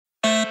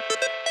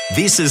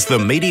This is the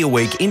Media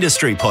Week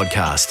Industry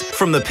Podcast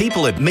from the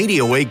people at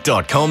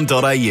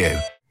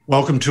MediaWeek.com.au.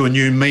 Welcome to a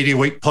new Media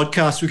Week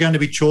podcast. We're going to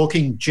be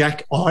talking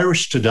Jack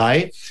Irish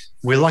today.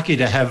 We're lucky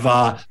to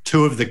have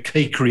two of the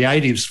key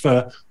creatives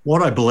for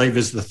what I believe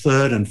is the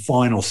third and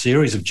final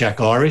series of Jack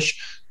Irish.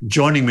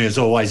 Joining me as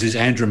always is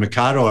Andrew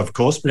Mercado, of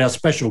course, but our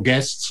special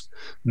guests,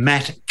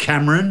 Matt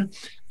Cameron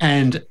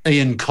and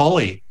Ian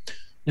Colley.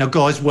 Now,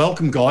 guys,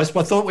 welcome, guys. But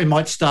I thought we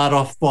might start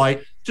off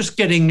by just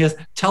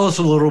tell us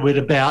a little bit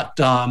about,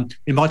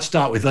 we might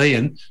start with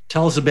Ian.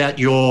 Tell us about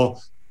your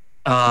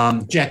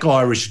Jack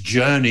Irish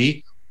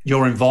journey,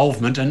 your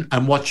involvement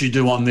and what you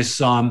do on this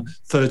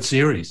third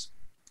series.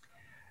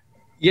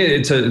 Yeah,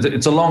 it's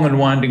a long and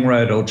winding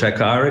road, old Jack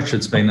Irish.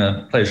 It's been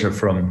a pleasure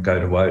from go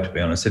to woe, to be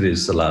honest. It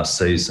is the last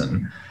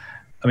season.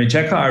 I mean,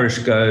 Jack Irish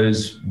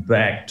goes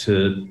back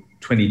to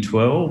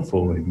 2012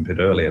 or even a bit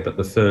earlier, but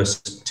the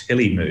first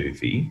telly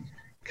movie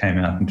came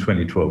out in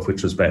 2012,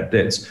 which was Bad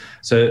Debts.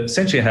 So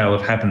essentially how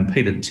it happened,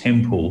 Peter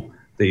Temple,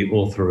 the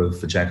author of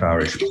the Jack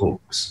Irish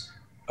books,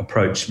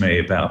 approached me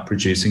about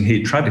producing.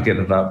 He tried to get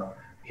it up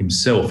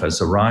himself as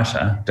a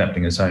writer,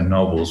 adapting his own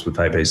novels with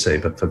ABC,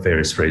 but for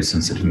various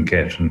reasons it didn't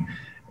get.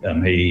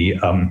 And he,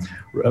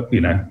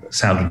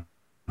 sounded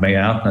me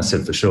out, and I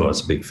said for sure I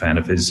was a big fan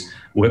of his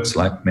works,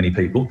 like many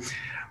people.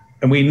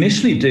 And we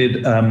initially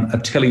did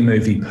a telly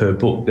movie per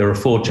book. There are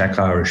 4 Jack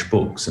Irish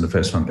books, and the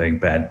first one being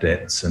Bad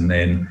Debts, and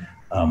then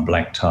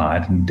Black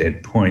Tide and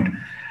Dead Point.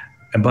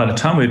 And by the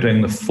time we were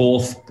doing the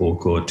 4th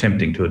book, or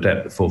attempting to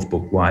adapt the 4th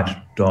book, White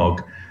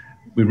Dog,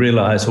 we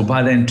realised, well,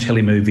 by then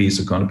telemovies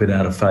have gone a bit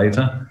out of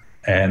favour,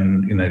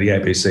 and the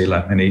ABC,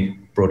 like many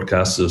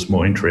broadcasters,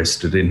 more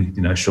interested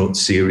in short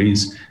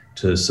series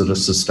to sort of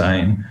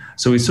sustain.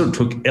 So we sort of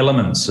took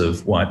elements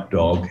of White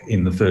Dog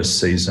in the first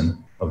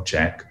season of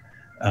Jack,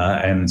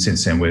 and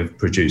since then we've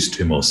produced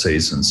 2 more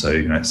seasons. So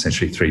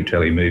essentially 3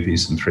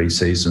 telemovies and 3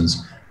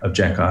 seasons of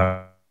Jack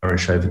Irish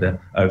over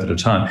the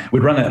time.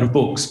 We'd run out of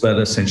books, but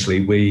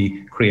essentially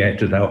we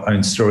created our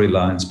own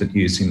storylines, but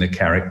using the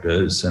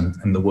characters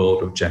and the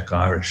world of Jack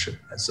Irish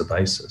as the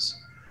basis.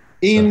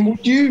 Ian,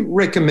 would you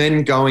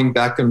recommend going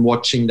back and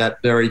watching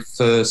that very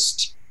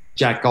first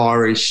Jack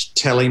Irish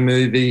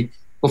telemovie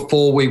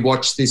before we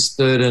watch this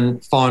third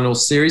and final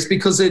series?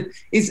 Because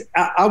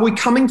are we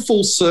coming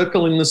full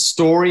circle in the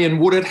story, and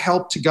would it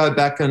help to go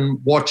back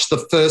and watch the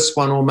first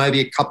one or maybe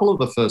a couple of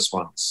the first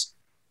ones?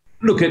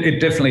 Look, it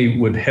definitely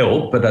would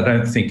help, but I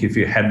don't think if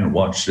you hadn't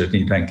watched it and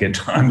you don't get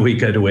time, we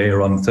go to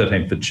air on the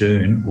 13th of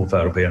June, although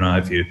it'll be an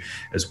iView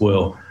as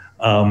well.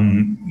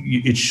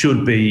 It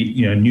should be,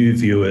 new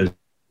viewers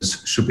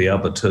should be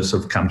able to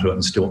sort of come to it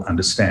and still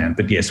understand.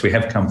 But yes, we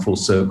have come full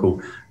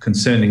circle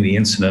concerning the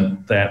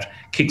incident that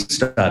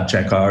kickstarted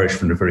Jack Irish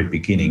from the very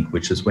beginning,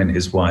 which is when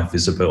his wife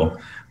Isabel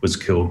was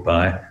killed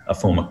by a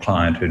former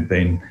client who'd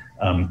been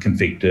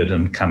convicted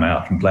and come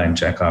out and blamed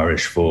Jack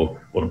Irish for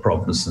all the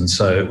problems. And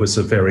so it was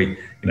a very,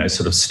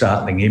 sort of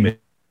startling image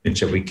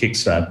that we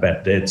kickstart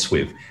Bad Debts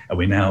with. And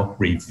we now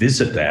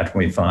revisit that and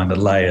we find the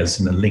layers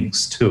and the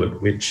links to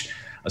it, which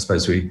I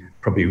suppose we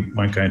probably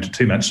won't go into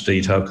too much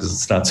detail because it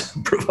starts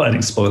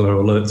providing spoiler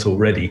alerts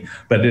already.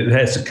 But it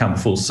has to come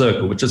full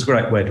circle, which is a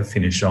great way to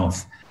finish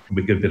off.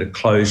 We get a bit of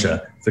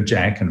closure for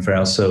Jack and for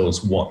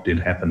ourselves, what did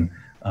happen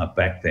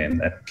back then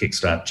that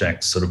kickstart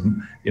Jack's sort of,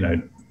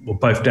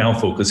 both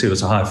downfall, because he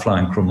was a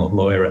high-flying criminal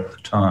lawyer at the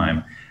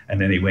time, and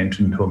then he went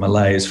into a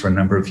malaise for a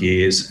number of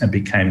years and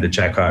became the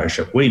Jack Irish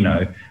that we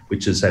know,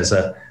 which is as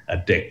a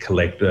debt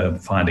collector,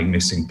 finding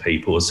missing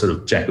people, a sort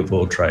of jack of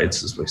all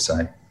trades, as we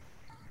say.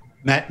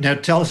 Matt, now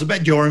tell us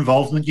about your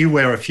involvement. You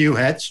wear a few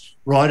hats: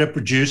 writer,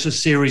 producer,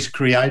 series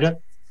creator.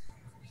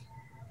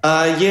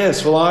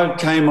 Yes, well, I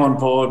came on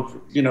board,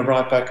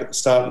 right back at the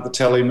start of the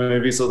telly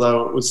movies,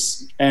 although it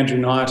was Andrew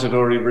Knight had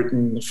already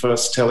written the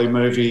first telly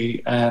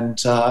movie, and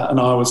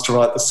I was to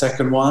write the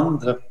second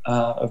one,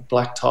 of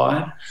Black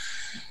Tide.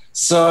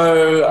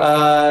 So,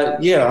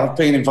 I've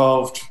been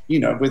involved,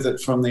 with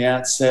it from the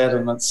outset,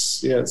 and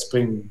it's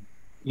been,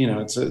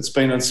 it's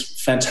been a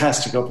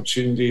fantastic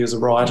opportunity as a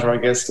writer, I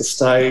guess, to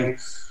stay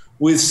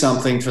with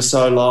something for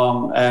so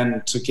long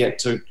and to get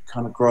to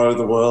kind of grow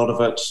the world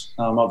of it,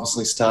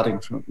 obviously starting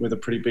with a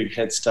pretty big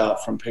head start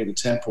from Peter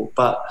Temple,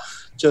 but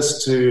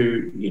just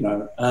to,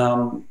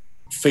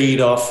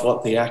 feed off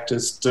what the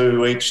actors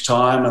do each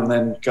time and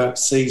then go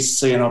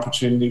see an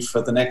opportunity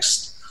for the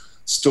next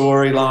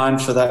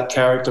storyline for that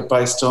character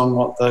based on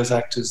what those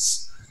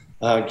actors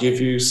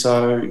give you.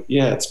 So,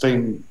 it's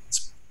been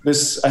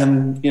this,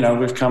 and,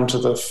 we've come to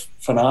the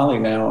finale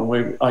now,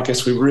 and I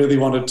guess we really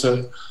wanted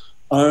to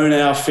own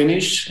our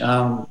finish,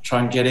 try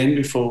and get in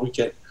before we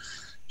get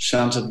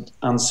shunted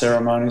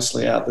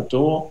unceremoniously out the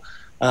door.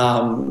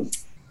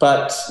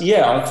 But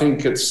I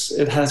think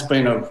it has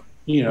been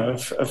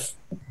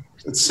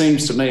it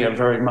seems to me a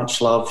very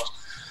much loved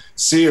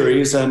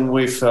series, and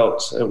we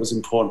felt it was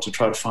important to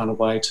try to find a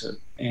way to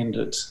end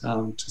it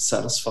to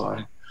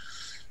satisfy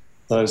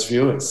those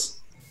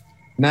viewers.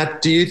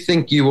 Matt, do you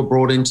think you were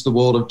brought into the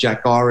world of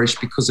Jack Irish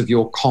because of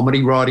your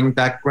comedy writing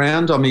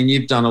background? I mean,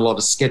 you've done a lot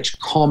of sketch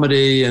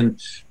comedy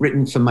and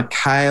written for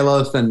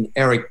Micallef and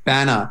Eric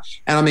Bana.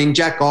 And I mean,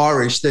 Jack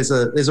Irish, there's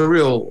a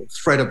real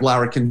thread of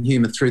larrikin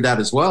humour through that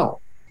as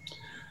well.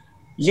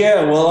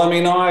 Yeah, well, I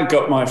mean, I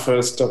got my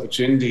first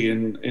opportunity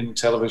in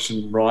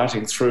television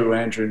writing through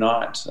Andrew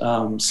Knight.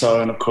 And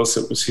of course,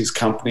 it was his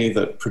company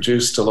that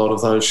produced a lot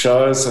of those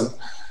shows. And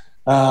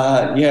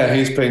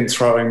he's been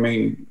throwing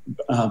me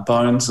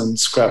bones and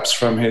scraps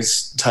from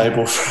his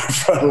table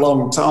for a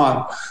long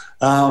time.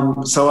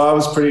 So I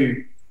was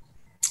pretty,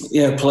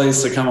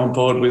 pleased to come on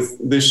board with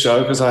this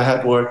show because I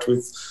had worked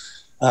with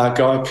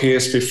Guy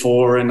Pearce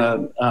before in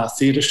a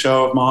theatre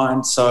show of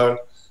mine. So,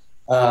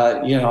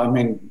 I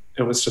mean,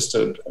 it was just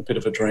a bit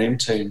of a dream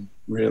team,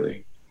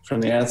 really,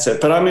 from the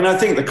outset. But I mean, I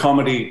think the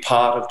comedy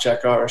part of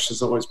Jack Irish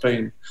has always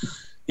been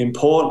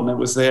important. It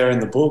was there in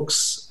the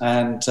books,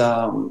 and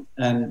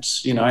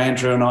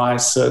Andrew and I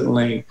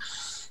certainly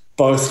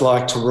both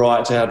like to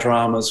write our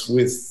dramas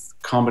with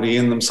comedy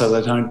in them, so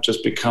they don't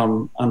just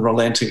become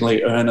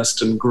unrelentingly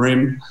earnest and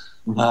grim.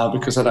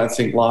 Because I don't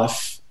think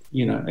life,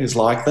 is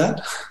like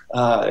that.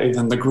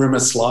 Even the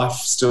grimmest life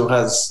still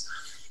has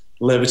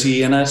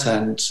levity in it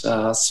and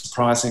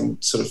surprising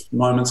sort of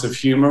moments of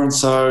humour. And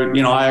so,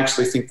 I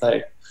actually think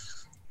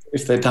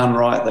if they're done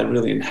right, they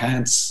really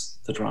enhance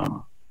the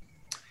drama.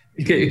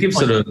 It gives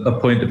it a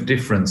point of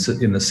difference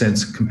in the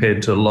sense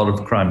compared to a lot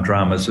of crime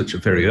dramas, which are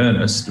very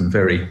earnest and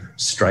very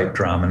straight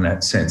drama in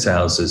that sense.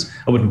 Ours is,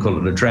 I wouldn't call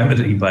it a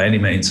dramedy by any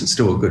means. It's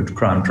still a good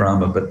crime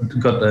drama, but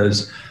got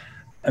those,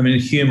 I mean,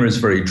 humour is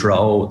very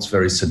droll. It's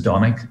very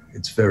sardonic.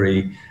 It's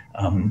very,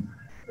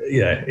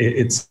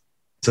 it's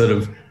sort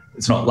of,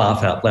 it's not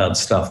laugh out loud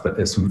stuff, but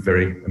there's some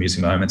very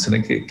amusing moments. And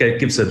it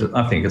gives it,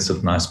 I think, it's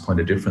a nice point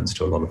of difference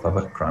to a lot of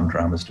other crime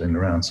dramas doing the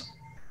rounds.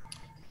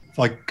 If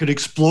I could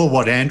explore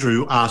what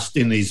Andrew asked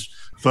in his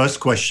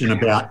first question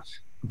about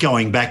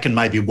going back and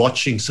maybe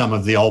watching some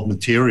of the old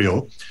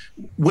material,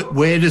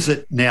 where does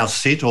it now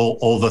sit,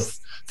 all the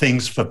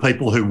things for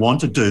people who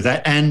want to do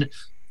that? And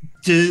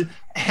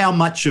how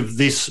much of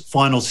this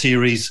final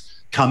series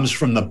comes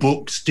from the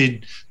books?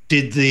 Did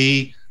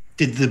the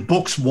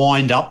books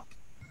wind up,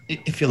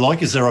 if you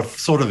like? Is there a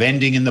sort of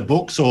ending in the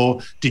books,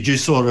 or did you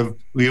were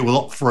you a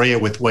lot freer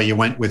with where you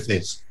went with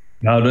this?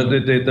 No,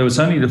 there was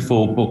only the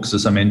 4 books,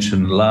 as I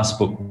mentioned. The last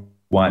book,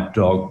 White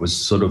Dog,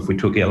 was we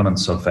took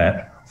elements of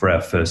that for our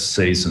first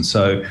season.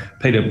 So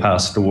Peter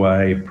passed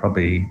away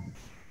probably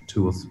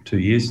 2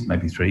 years,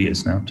 maybe 3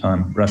 years now,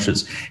 time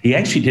rushes. He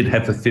actually did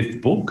have a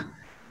 5th book,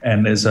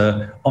 and there's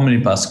a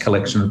omnibus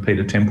collection of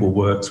Peter Temple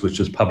works, which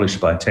was published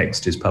by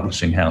Text, his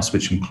publishing house,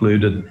 which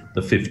included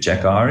the 5th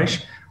Jack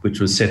Irish, which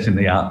was set in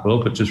the art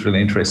world, which was really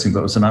interesting,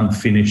 but it was an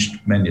unfinished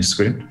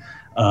manuscript.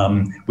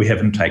 We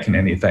haven't taken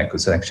any of that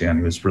because it actually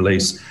only was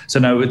released. So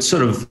no, it's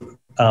sort of,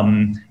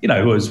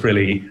 it was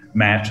really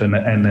Matt and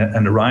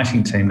the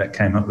writing team that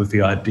came up with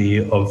the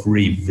idea of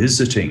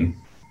revisiting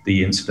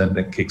the incident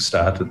that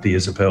kickstarted the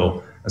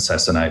Isabel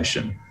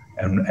assassination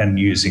and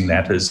using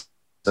that as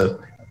a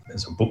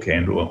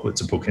bookend, or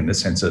it's a book in the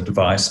sense of a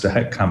device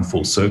to come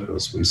full circle,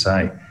 as we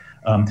say.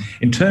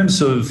 In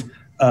terms of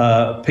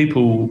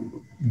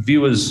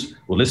viewers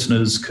or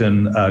listeners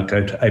can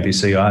go to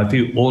ABC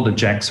iView. All the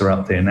Jacks are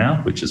up there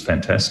now, which is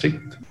fantastic.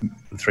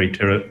 The 3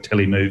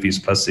 telly movies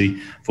plus the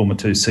former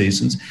 2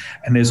 seasons.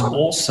 And there's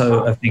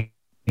also, I think,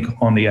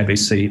 on the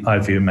ABC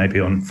iView, maybe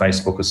on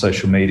Facebook or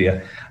social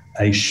media,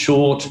 a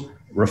short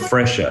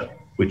refresher,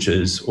 which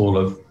is all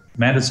of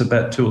Matt, it's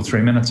about 2 or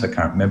 3 minutes, I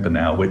can't remember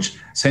now, which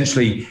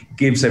essentially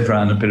gives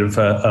everyone a bit of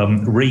a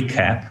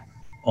recap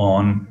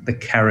on the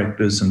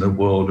characters and the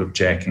world of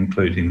Jack,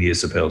 including the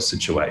Isabel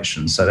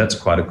situation. So that's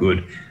quite a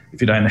good, if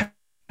you don't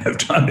have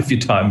time, if you're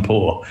time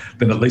poor,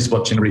 then at least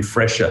watching a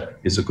refresher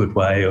is a good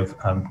way of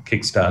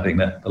kickstarting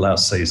the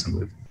last season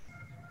with.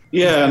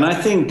 Yeah, and I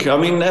think, I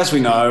mean, as we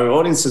know,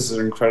 audiences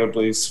are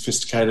incredibly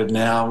sophisticated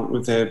now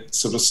with their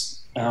sort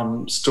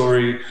of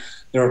story,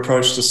 their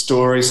approach to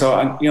story. So,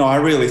 I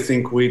really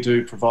think we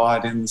do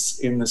provide in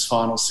this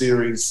final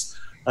series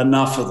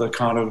enough of the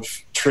kind of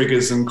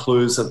triggers and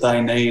clues that they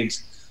need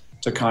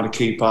to kind of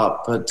keep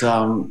up. But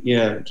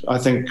I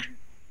think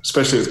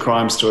especially with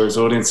crime stories,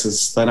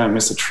 audiences, they don't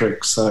miss a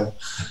trick. So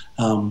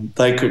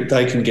they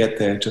can get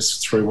there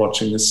just through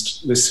watching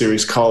this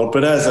series cold.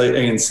 But as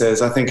Ian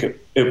says, I think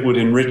it would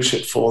enrich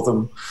it for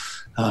them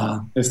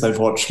if they've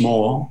watched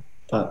more.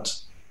 But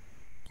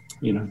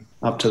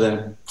up to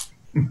them.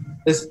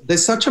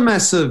 There's such a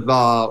massive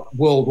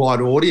worldwide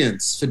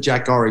audience for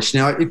Jack Irish.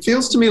 Now, it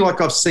feels to me like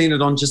I've seen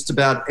it on just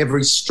about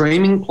every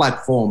streaming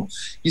platform.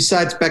 You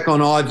say it's back on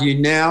iView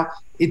now.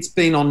 It's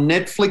been on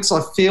Netflix.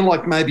 I feel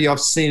like maybe I've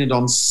seen it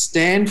on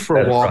Stan for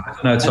a while.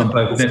 Right. No, it's on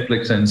both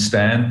Netflix and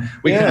Stan.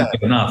 We can't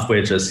get enough.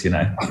 We're just, you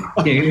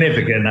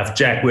never get enough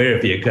Jack.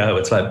 Wherever you go,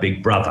 it's like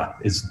Big Brother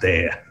is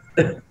there.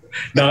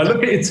 No,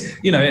 look, it's,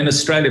 in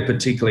Australia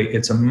particularly,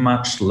 it's a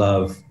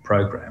much-loved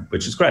program,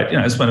 which is great.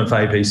 It's one of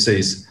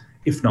ABC's,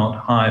 if not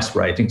highest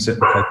rating,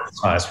 certainly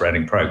highest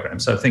rating program.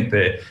 So I think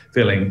they're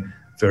feeling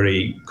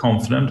very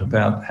confident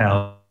about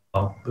how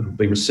it'll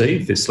be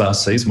received this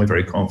last season. We're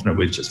very confident.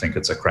 We just think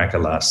it's a cracker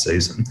last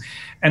season.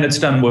 And it's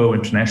done well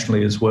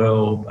internationally as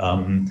well.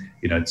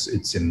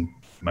 It's in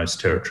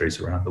most territories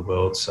around the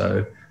world.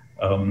 So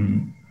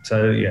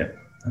yeah,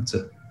 that's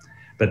it.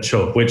 But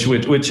sure,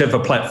 whichever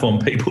platform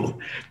people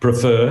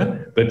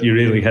prefer, but you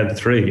really had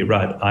three. You're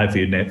right,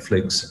 iView,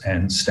 Netflix,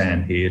 and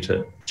Stan here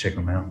to check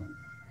them out.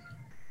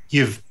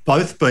 You've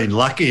both been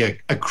lucky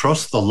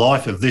across the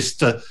life of this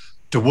to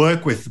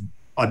work with,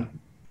 I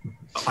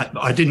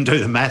didn't do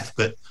the math,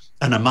 but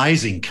an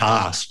amazing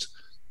cast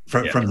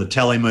from the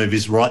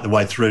telemovies right the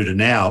way through to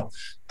now.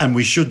 And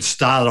we should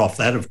start off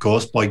that, of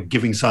course, by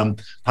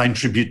paying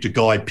tribute to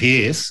Guy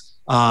Pearce.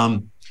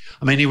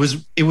 I mean, he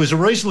was a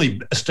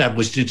reasonably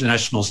established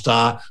international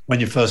star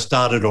when you first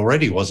started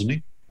already, wasn't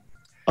he?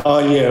 Oh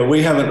yeah,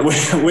 we haven't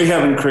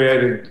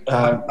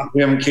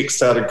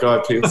kickstarted Guy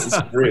Pearce's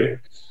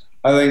career.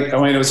 I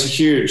mean, it was a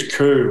huge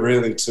coup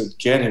really to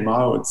get him,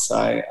 I would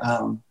say.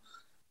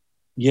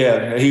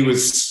 He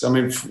was. I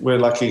mean, we're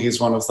lucky he's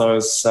one of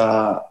those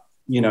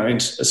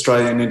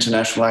Australian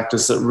international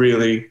actors that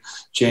really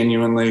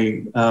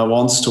genuinely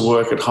wants to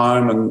work at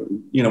home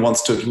and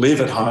wants to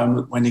live at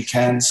home when he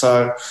can.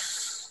 So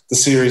the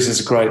series is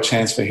a great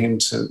chance for him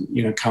to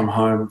come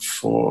home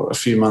for a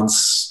few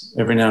months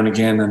every now and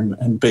again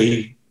and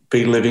be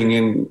living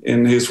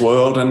in his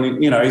world.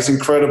 And he's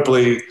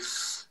incredibly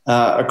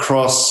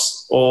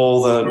across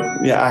all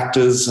the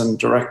actors and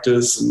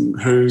directors and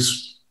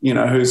who's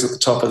at the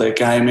top of their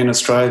game in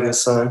Australia.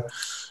 So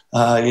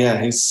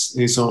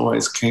he's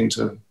always keen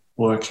to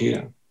work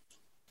here.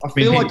 I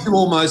feel like you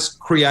almost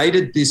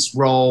created this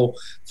role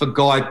for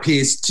Guy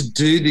Pearce to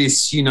do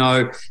this,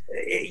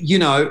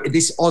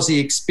 this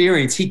Aussie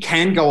experience. He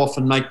can go off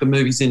and make the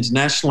movies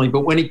internationally,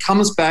 but when he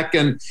comes back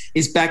and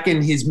is back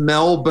in his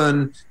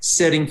Melbourne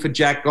setting for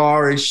Jack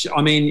Irish,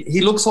 I mean, he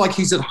looks like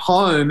he's at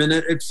home, and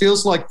it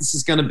feels like this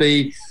is going to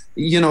be,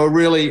 a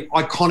really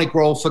iconic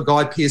role for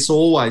Guy Pearce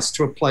always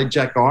to have played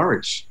Jack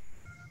Irish.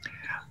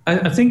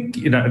 I think,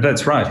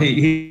 that's right.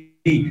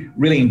 He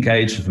really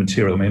engaged with the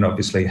material. I mean,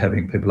 obviously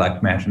having people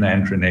like Matt and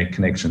Andrew and their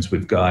connections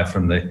with Guy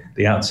from the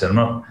outset. I'm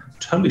not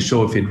totally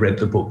sure if he'd read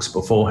the books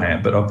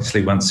beforehand, but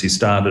obviously once he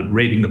started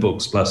reading the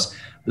books plus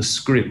the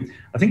script,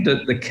 I think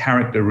that the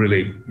character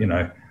really,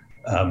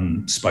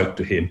 spoke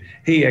to him.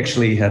 He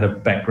actually had a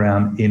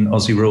background in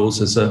Aussie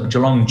rules as a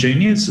Geelong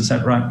Juniors. Is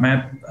that right,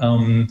 Matt?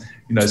 So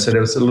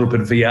there was a little bit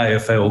of the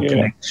AFL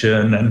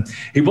connection. And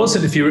he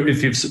wasn't, if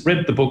you've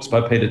read the books by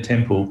Peter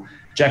Temple,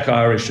 Jack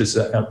Irish is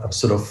a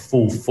sort of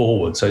full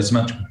forward, so he's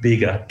much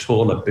bigger,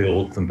 taller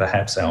build than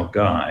perhaps our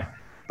Guy.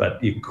 But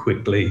he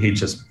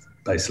just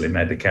basically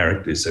made the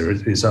characters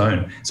his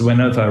own. So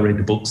whenever I read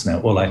the books now,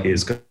 all I hear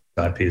is Guy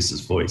Pearce's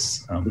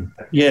voice.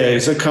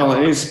 Guy's a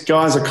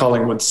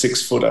Collingwood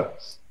 6-footer,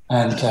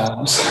 and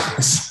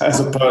as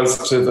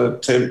opposed to the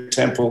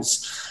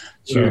Temple's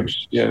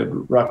huge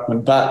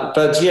ruckman.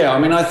 But yeah, I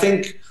mean, I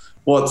think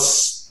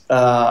what's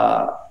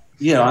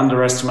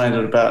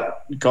underestimated about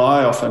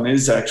Guy often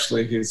is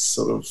actually his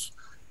sort of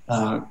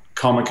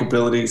comic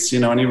abilities,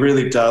 and he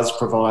really does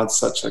provide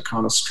such a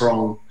kind of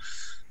strong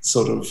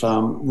sort of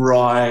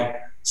wry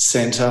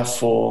centre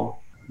for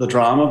the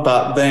drama.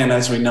 But then,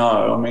 as we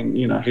know, I mean,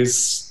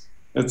 it's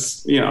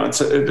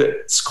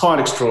quite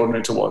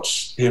extraordinary to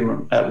watch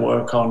him at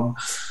work on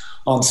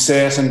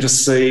set and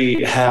just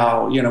see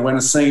how, when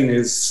a scene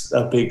is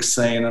a big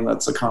scene and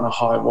it's a kind of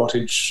high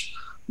wattage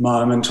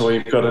moment, or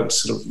you've got to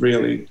sort of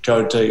really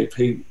go deep,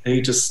 he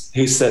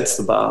sets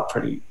the bar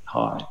pretty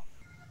high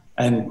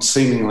and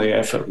seemingly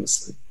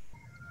effortlessly.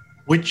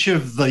 Which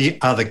of the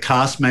other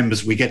cast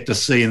members we get to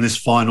see in this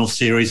final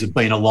series have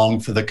been along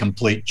for the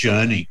complete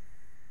journey?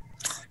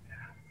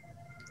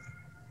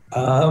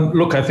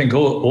 Look, I think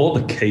all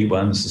the key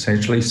ones,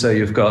 essentially. So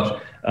you've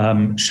got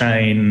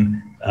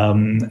Shane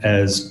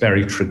as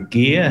Barry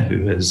Tregear,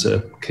 who has a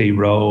key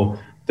role.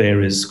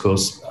 There is, of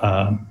course,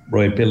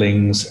 Roy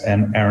Billings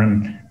and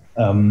Aaron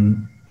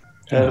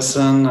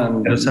Pedersen,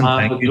 and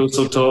Martha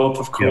Dusseldorp,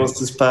 of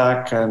course, is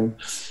back, and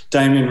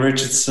Damien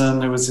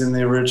Richardson, who was in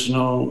the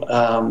original.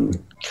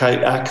 Kate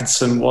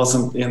Atkinson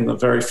wasn't in the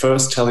very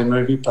first telly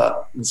movie,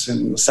 but was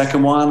in the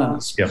second one and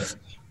is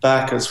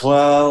back as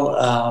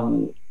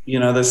well.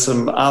 There's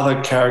some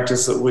other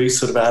characters that we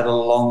sort of added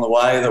along the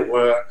way that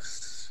were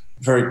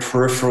very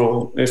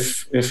peripheral,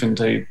 if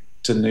indeed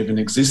didn't even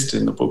exist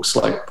in the books,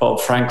 like Bob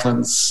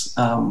Franklin's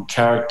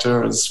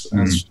character as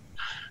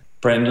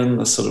Brendan,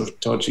 the sort of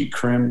dodgy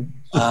crim.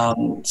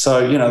 It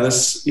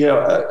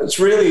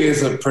really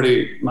is a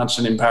pretty much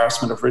an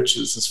embarrassment of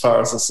riches as far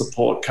as the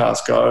support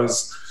cast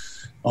goes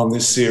on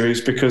this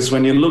series, because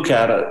when you look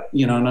at it,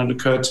 and it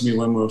occurred to me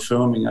when we were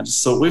filming, I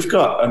just thought we've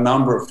got a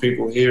number of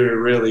people here who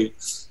really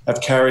have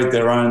carried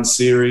their own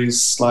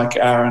series, like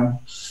Aaron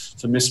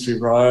for Mystery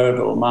Road,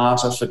 or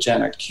Marta for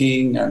Janet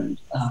King, and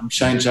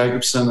Shane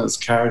Jacobson has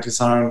carried his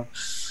own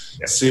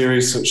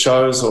series of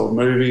shows or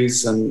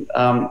movies, and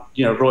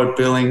Roy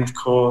Billing, of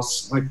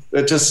course. Like,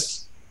 it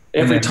just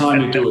every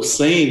time you do a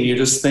scene, you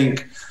just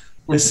think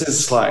this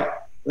is like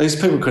these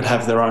people could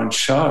have their own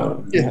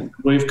show. Yeah.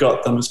 We've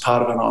got them as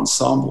part of an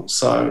ensemble.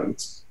 So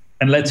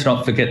And let's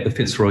not forget the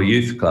Fitzroy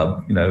Youth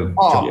Club,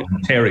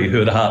 Terry,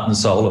 who are the heart and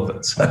soul of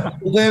it. So.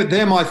 Well,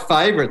 they're my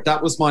favourite.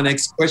 That was my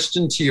next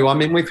question to you. I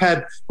mean, we've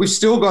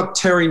still got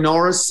Terry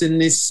Norris in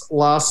this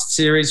last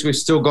series. We've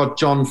still got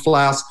John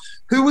Flaus.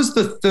 Who was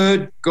the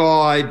third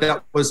guy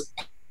that was,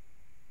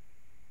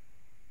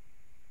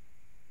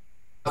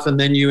 and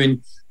then you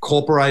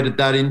incorporated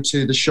that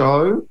into the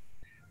show?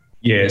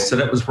 Yeah, so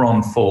that was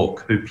Ron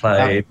Falk, who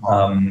played,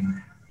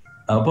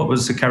 what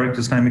was the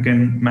character's name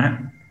again,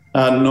 Matt?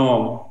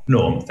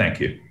 Norm, thank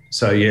you.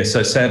 So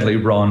sadly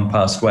Ron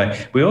passed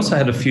away. We also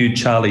had a few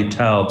Charlie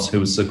Taubes, who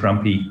was the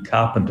grumpy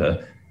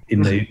carpenter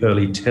in the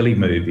early telly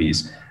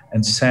movies.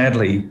 And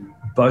sadly,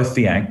 both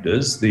the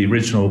actors, the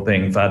original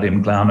being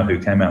Vadim Glauner, who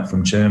came out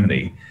from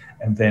Germany,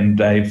 and then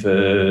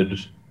David...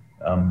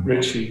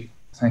 Ritchie.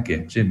 Thank you.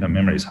 Gee, my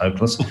memory is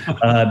hopeless.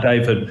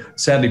 David,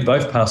 sadly,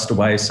 both passed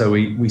away, so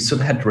we sort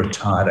of had to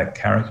retire that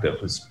character.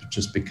 It was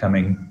just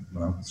becoming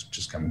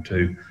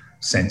too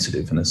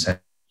sensitive in a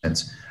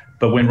sense.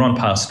 But when Ron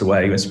passed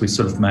away, we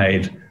sort of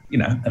made,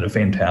 an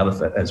event out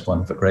of it as one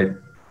of the great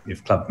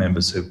youth club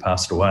members who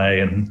passed away.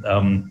 And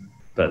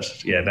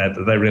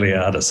they really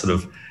are the sort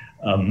of,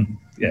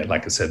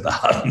 like I said, the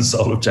heart and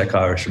soul of Jack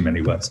Irish in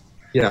many ways.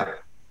 Yeah.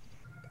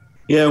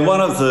 Yeah,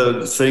 one of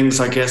the things,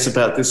 I guess,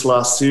 about this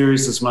last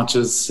series, as much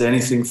as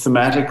anything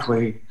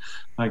thematically,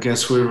 I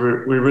guess we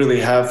really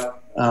have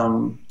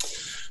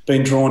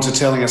been drawn to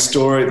telling a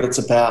story that's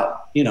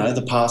about,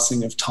 the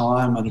passing of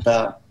time and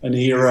about an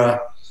era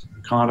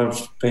kind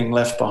of being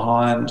left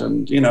behind.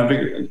 And, we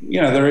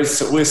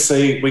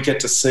get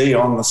to see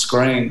on the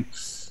screen,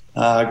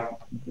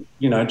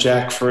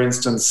 Jack, for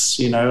instance,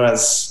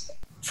 as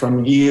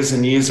from years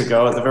and years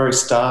ago at the very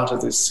start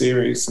of this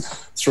series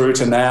through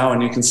to now,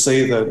 and you can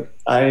see the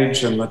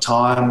age and the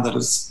time that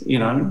is,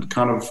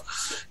 kind of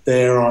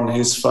there on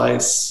his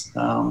face.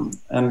 And,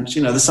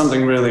 there's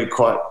something really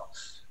quite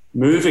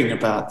moving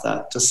about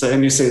that to see.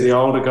 And you see the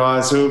older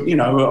guys who,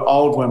 were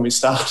old when we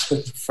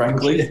started,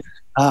 frankly.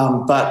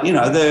 But,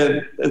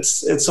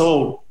 it's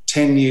all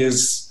 10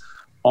 years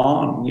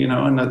on,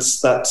 and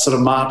it's that sort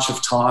of march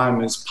of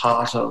time is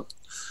part of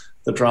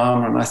the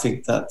drama. And I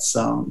think that's,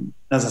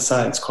 as I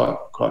say, it's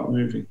quite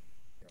moving.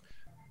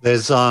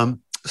 There's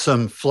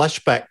some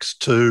flashbacks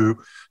to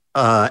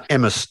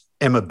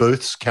Emma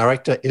Booth's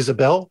character,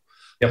 Isabel.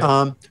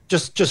 Yep.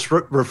 Just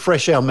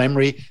refresh our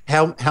memory.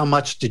 How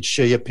much did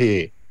she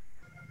appear?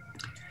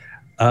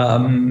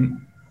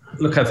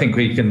 Look, I think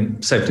we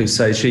can safely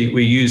say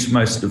we used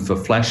most of the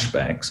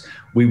flashbacks.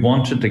 We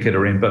wanted to get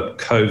her in, but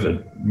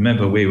COVID.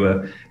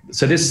 Remember,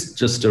 so this,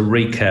 just a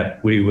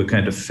recap, we were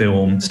going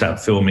to start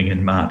filming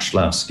in March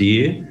last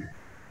year.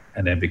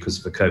 And then because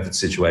of the COVID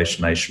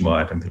situation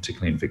nationwide, and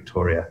particularly in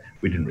Victoria,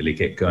 we didn't really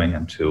get going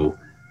until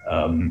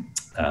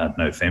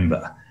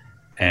November.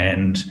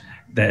 And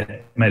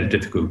that made it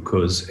difficult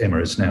because Emma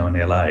is now in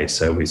LA.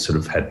 So we sort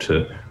of had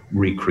to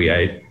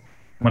recreate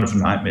one of the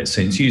nightmare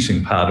scenes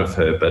using part of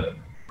her, but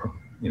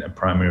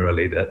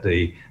primarily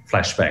the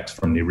flashbacks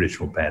from the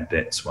original Bad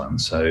Debts one.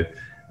 So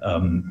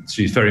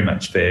she's very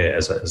much there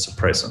as a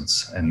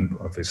presence, and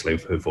obviously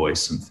with her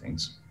voice and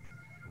things.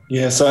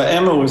 Yeah, so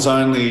Emma was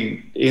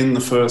only in the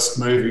first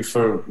movie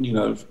for,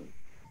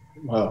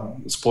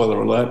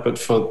 spoiler alert, but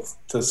for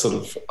the sort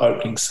of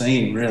opening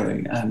scene,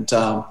 really. And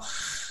I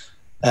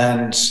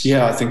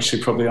think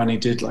she probably only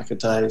did like a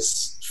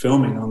day's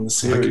filming on the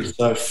series.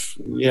 Okay.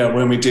 So,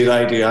 when we did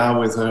ADR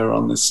with her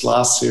on this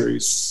last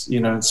series,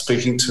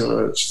 speaking to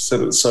her, she said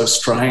it was so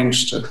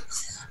strange to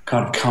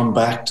kind of come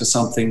back to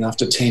something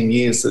after 10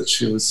 years that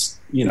she was,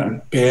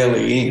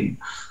 barely in.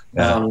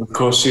 Yeah. Of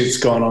course, she's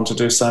gone on to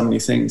do so many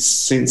things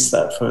since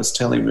that first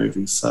telly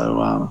movie.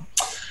 So,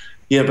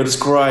 but it's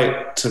great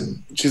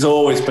she's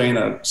always been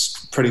a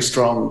pretty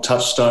strong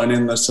touchstone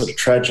in the sort of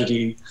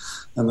tragedy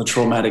and the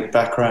traumatic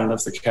background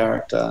of the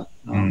character,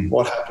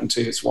 what happened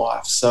to his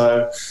wife.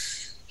 So,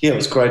 it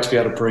was great to be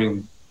able to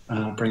bring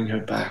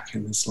her back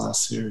in this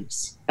last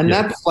series. And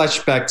that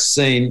flashback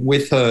scene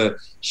with her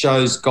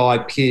shows Guy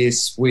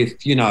Pearce with,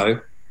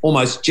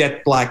 almost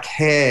jet black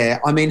hair.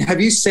 I mean, have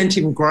you sent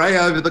him grey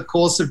over the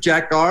course of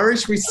Jack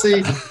Irish? We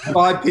see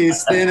Guy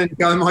Pearce then and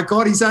go, my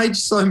God, he's aged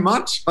so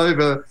much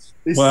over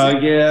this.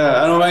 Well,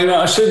 yeah. And I mean,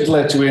 I should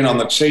let you in on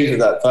the cheat of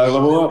that,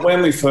 though.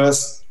 When we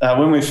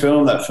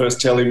filmed that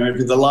first telly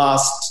movie, the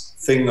last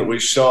thing that we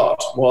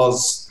shot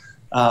was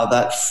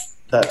that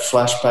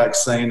flashback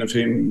scene of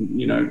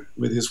him,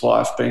 with his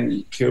wife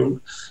being killed.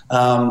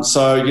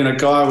 So,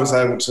 Guy was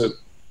able to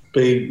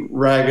be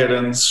ragged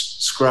and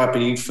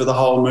scrappy for the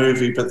whole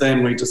movie, but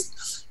then we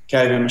just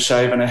gave him a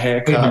shave and a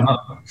haircut.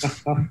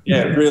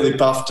 Really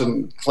buffed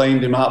and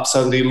cleaned him up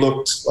so that he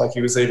looked like he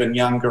was even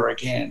younger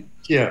again.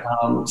 Yeah.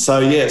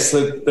 So yes,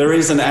 there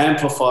is an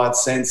amplified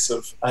sense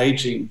of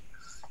aging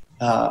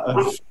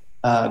of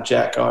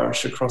Jack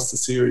Irish across the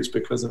series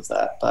because of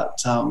that.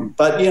 But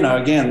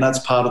again, that's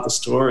part of the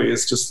story.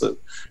 It's just that,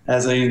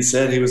 as Ian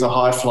said, he was a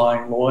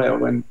high-flying lawyer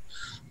when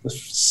the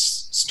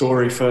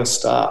story first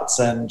starts,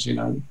 and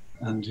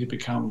and he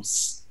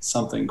becomes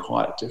something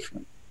quite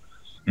different.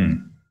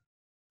 Mm.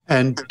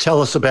 And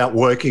tell us about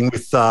working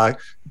with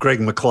Greg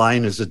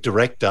McLean as a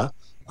director.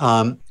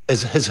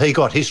 Has he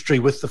got history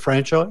with the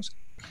franchise?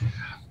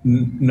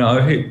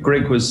 No,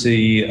 Greg was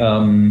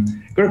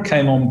Greg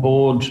came on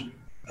board.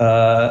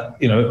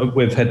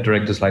 We've had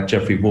directors like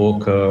Jeffrey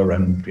Walker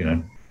and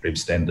Reb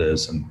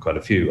Stenders and quite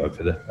a few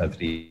over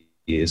the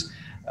years.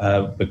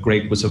 But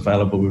Greg was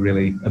available. We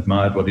really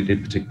admired what he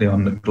did, particularly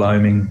on The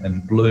Gloaming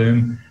and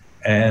Bloom.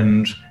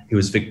 And he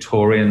was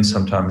Victorian.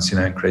 Sometimes,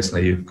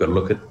 increasingly you've got to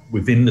look at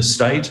within the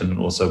state and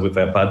also with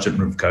our budget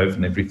and with COVID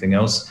and everything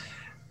else.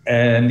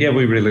 And yeah,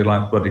 we really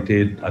liked what he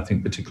did. I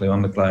think particularly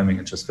on The Gloaming,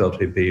 and just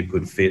felt he'd be a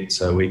good fit.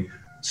 So we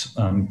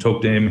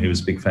talked to him. He was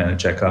a big fan of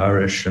Jack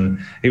Irish, and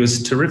he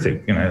was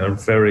terrific. A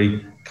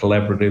very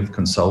collaborative,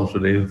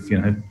 consultative,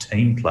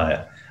 team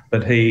player.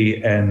 But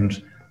he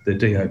and the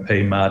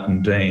DOP,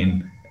 Martin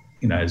Dean,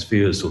 as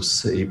viewers will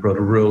see, brought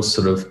a real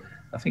sort of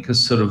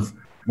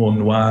more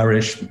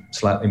noirish,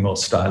 slightly more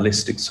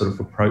stylistic sort of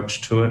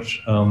approach to it.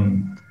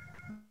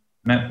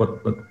 Matt,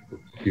 what do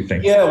you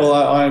think? Yeah, well,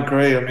 I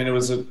agree. I mean, it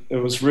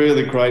was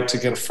really great to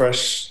get a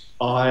fresh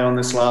eye on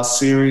this last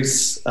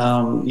series,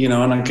 and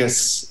I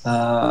guess,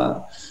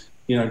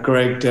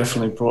 Greg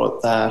definitely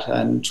brought that,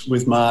 and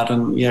with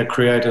Martin,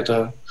 created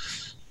a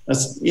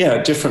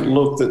different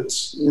look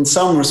that in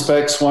some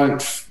respects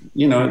won't,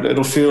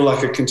 it'll feel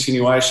like a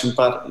continuation,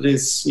 but it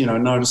is,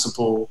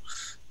 noticeable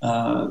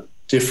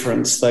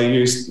difference. They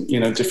use,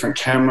 different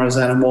cameras,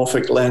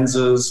 anamorphic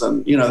lenses,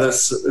 and,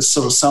 there's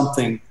sort of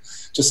something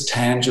just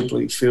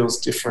tangibly feels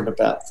different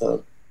about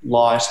the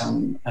light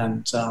and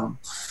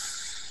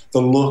the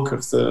look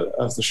of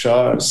the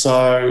show.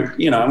 So,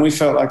 and we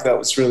felt like that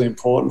was really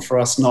important for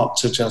us, not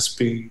to just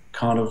be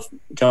kind of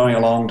going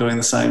along doing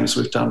the same as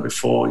we've done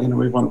before.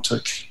 We want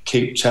to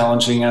keep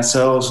challenging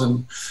ourselves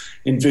and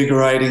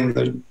invigorating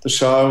the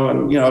show.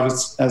 And,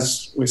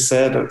 as we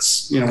said,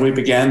 it's, we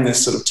began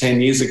this sort of 10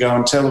 years ago,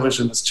 and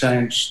television has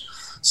changed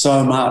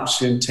so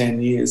much in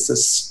 10 years.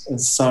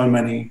 There's so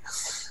many,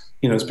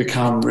 it's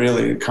become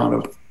really kind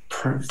of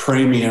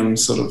premium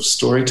sort of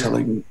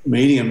storytelling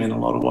medium in a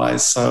lot of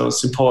ways. So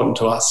it's important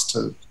to us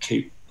to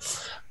keep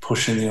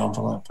pushing the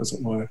envelope, as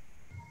it were.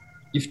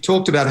 You've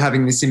talked about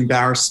having this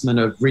embarrassment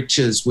of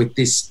riches with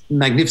this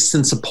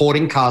magnificent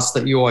supporting cast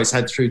that you always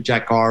had through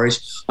Jack Irish.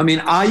 I mean,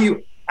 are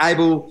you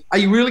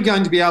really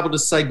going to be able to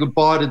say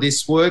goodbye to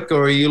this work,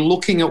 or are you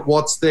looking at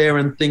what's there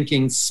and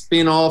thinking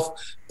spin-off,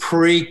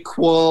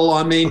 prequel?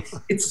 I mean,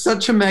 it's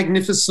such a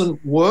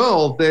magnificent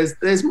world.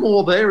 There's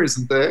more there,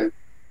 isn't there?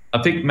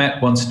 I think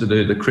Matt wants to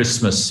do the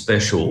Christmas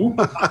special.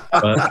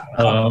 But,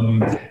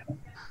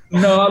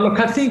 no, look,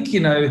 I think,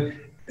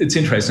 it's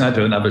interesting. I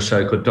do another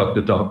show called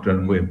Dr.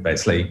 and we're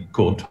basically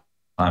called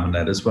time on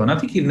that as well. And I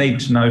think you need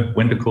to know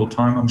when to call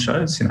time on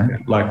shows,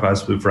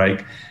 likewise with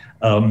Rake.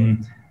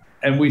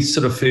 And we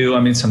sort of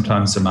feel,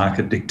 sometimes the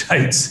market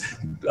dictates,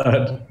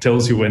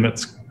 tells you when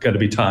it's going to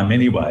be time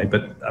anyway.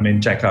 But,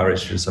 Jack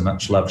Irish is a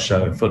much-loved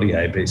show for the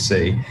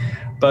ABC.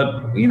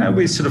 But,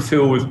 we sort of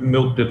feel we've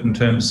milked it in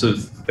terms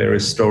of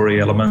various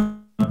story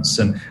elements.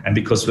 And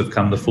because we've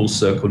come the full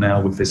circle now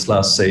with this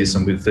last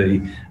season, with the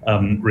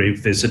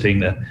revisiting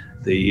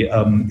the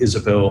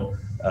Isabel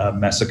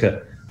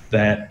massacre,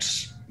 that,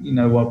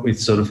 what we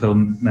sort of feel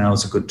now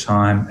is a good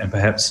time, and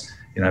perhaps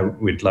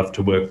we'd love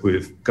to work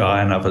with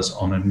Guy and others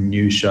on a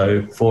new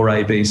show for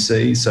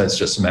ABC. So it's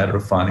just a matter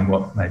of finding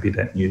what maybe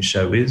that new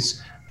show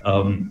is.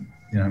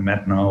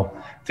 Matt and I'll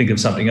think of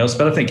something else.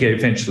 But I think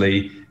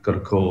eventually got to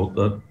draw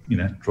the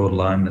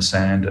line in the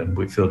sand, and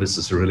we feel this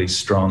is a really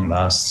strong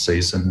last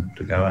season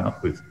to go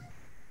out with.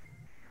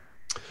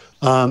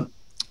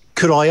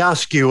 Could I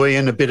ask you,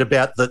 Ian, a bit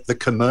about the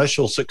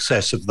commercial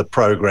success of the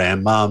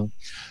program?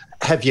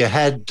 Have you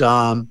had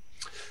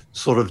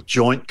sort of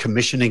joint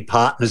commissioning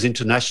partners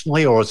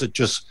internationally, or has it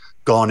just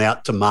gone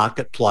out to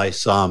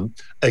marketplace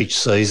each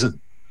season?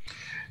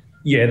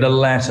 Yeah, the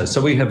latter. So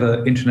we have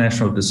an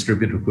international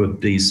distributor called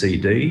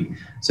DCD.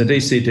 So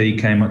DCD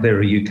came up,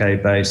 they're a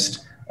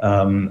UK-based,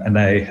 and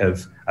they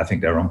have, I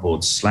think they're on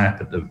board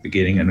Slap at the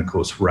beginning, and of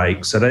course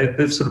Rake. So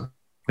they've sort of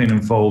been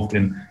involved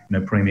in,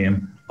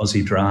 premium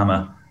Aussie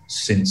drama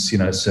since,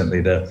 certainly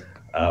the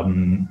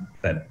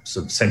that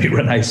sort of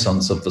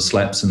semi-renaissance of the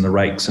Slaps and the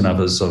Rakes and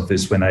others of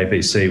this, when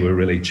ABC were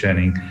really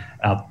churning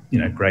out,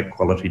 great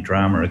quality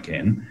drama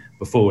again,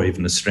 before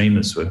even the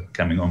streamers were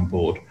coming on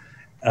board.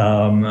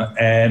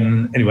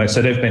 And anyway,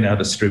 so they've been our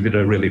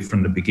distributor really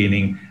from the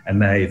beginning, and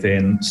they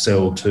then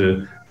sell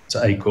to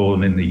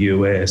Acorn in the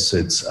US.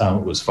 It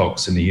was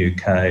Fox in the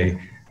UK.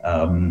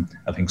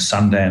 I think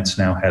Sundance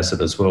now has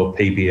it as well,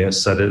 PBS.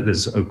 So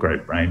there's a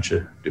great range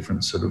of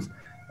different sort of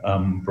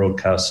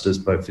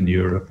broadcasters, both in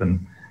Europe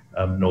and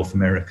North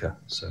America.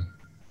 So,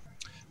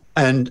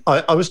 and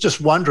I was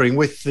just wondering,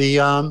 with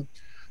the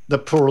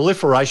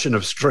proliferation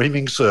of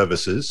streaming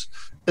services,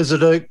 is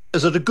it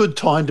a good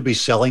time to be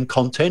selling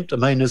content?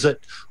 Is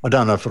it? I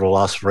don't know if it'll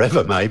last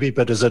forever, maybe,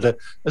 but is it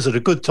a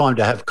good time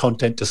to have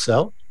content to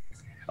sell?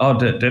 Oh,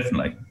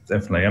 definitely.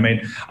 I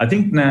mean, I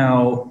think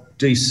now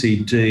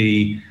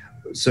DCD,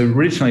 so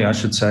originally I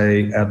should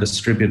say our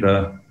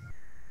distributor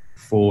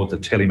for the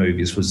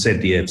telemovies was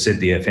ZDF.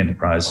 ZDF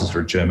Enterprises are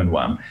a German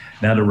one.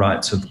 Now the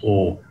rights have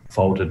all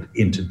folded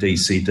into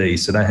DCD,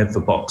 so they have the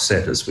box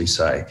set, as we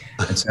say.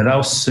 And so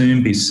they'll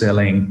soon be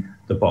selling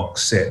the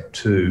box set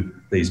to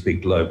these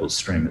big global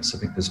streamers. I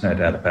think there's no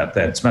doubt about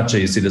that. It's much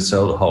easier to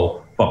sell the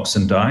whole box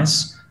and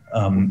dice,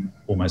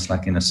 almost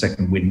like in a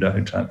second window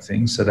type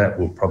thing. So that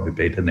will probably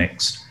be the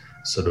next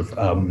sort of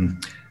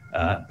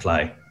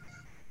play.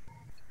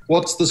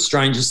 What's the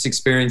strangest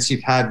experience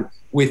you've had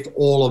with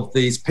all of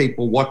these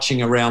people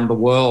watching around the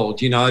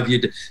world? You know, have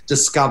you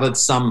discovered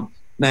some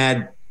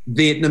mad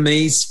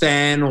Vietnamese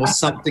fan or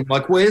something?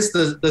 Like, where's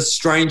the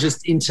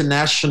strangest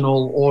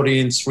international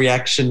audience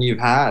reaction you've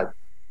had?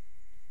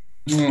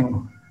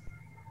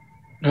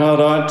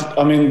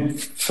 I mean,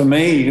 for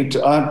me,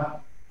 I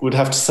would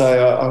have to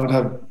say I would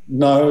have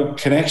no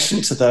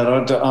connection to that.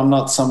 I'm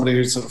not somebody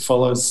who sort of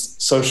follows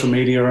social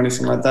media or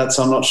anything like that,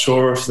 so I'm not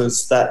sure if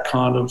there's that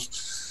kind of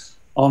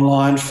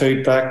online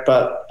feedback.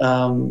 But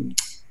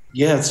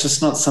it's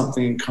just not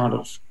something kind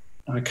of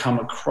I come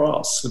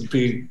across. It'd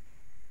be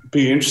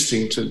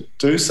interesting to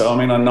do so. I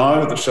mean, I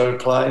know the show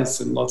plays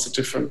in lots of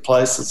different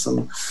places,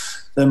 and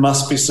there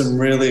must be some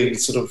really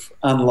sort of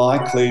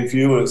unlikely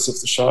viewers of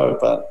the show,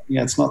 but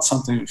it's not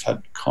something we've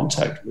had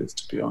contact with,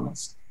 to be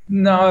honest.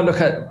 No,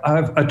 look,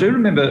 I do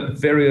remember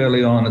very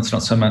early on, it's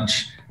not so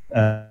much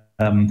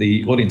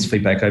the audience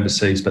feedback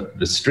overseas, but the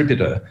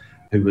distributor,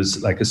 who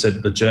was, like I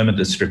said, the German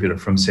distributor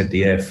from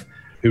ZDF,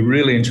 who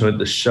really enjoyed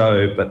the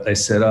show, but they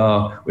said,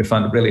 we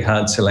find it really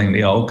hard selling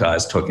the old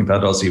guys talking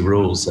about Aussie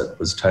rules. That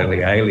was totally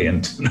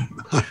alien to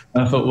them.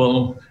 I thought,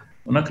 well,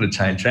 we're not going to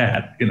change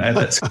that. You know,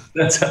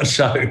 that's our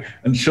show,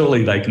 and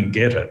surely they can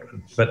get it.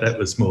 But that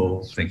was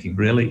more thinking,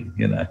 really,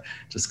 you know,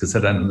 just because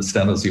they don't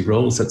understand Aussie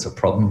rules, that's a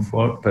problem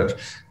for it. But,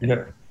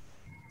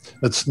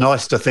 it's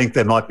nice to think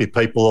there might be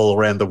people all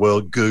around the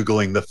world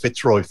Googling the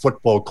Fitzroy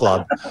Football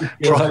Club,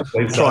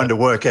 trying to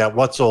work out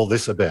what's all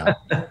this about.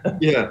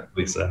 Yeah.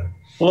 So.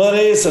 Well, it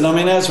is. And I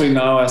mean, as we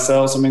know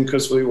ourselves, I mean,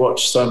 because we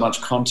watch so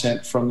much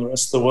content from the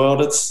rest of the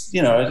world, it's,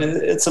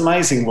 it's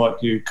amazing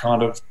what you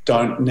kind of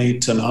don't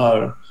need to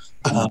know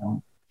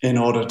in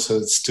order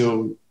to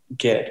still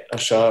get a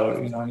show.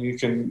 You know, you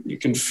can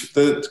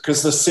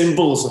because the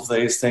symbols of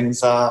these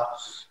things are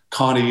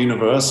kind of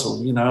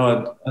universal. You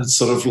know, a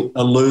sort of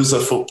a loser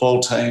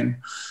football team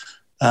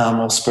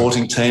or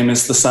sporting team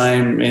is the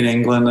same in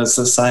England, it's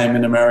the same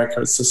in America,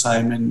 it's the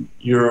same in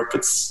Europe,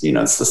 it's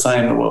the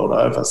same the world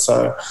over.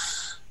 So,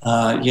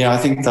 I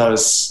think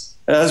those,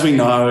 as we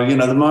know,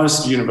 the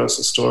most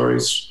universal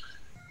stories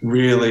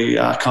really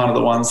are kind of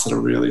the ones that are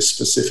really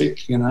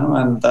specific,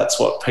 and that's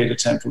what Peter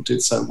Temple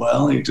did so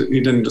well. He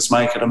didn't just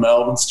make it a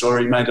Melbourne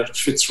story, he made it a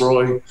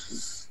Fitzroy,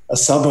 a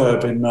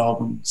suburb in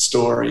Melbourne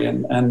story,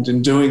 and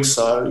in doing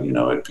so,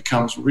 it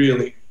becomes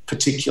really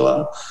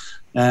particular,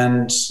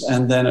 and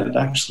then it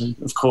actually,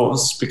 of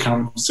course,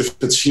 becomes,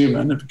 if it's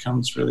human, it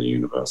becomes really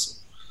universal.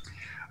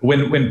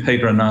 When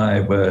Peter and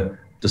I were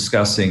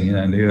discussing,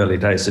 in the early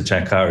days of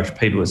Jack Irish,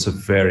 Peter was a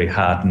very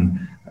hardened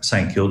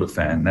St Kilda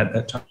fan. At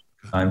that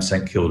time,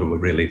 St Kilda were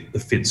really the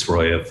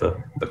Fitzroy of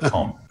the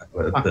comp,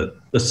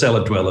 the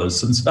cellar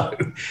dwellers, and so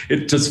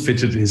it just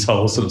fitted his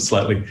whole sort of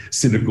slightly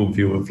cynical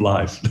view of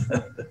life.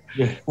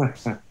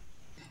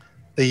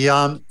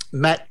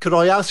 Matt, could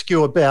I ask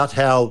you about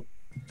how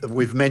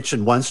we've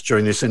mentioned once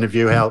during this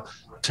interview how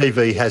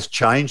TV has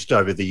changed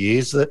over the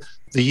years,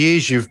 the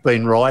years you've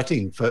been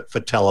writing for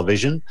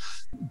television.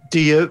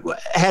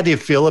 How do you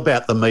feel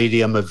about the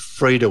medium of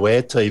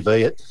free-to-air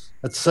TV?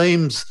 It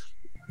seems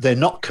they're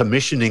not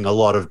commissioning a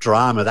lot of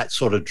drama, that's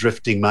sort of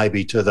drifting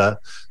maybe to the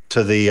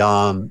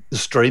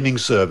streaming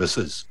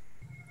services.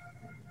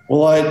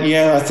 Well,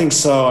 I think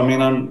so. I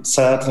mean,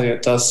 sadly,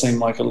 it does seem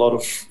like a lot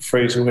of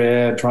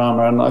free-to-air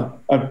drama, and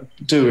I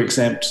do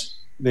exempt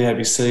the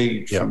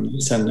ABC from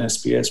this and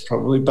SBS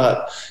probably,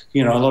 but,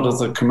 a lot of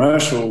the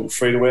commercial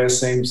free-to-air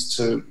seems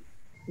to,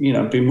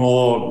 be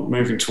more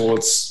moving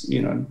towards,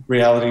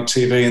 reality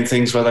TV and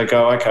things where they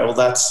go, okay, well,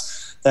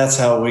 that's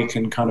how we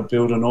can kind of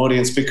build an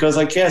audience, because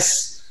I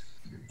guess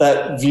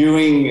that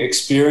viewing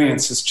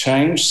experience has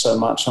changed so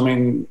much. I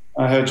mean,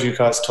 I heard you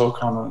guys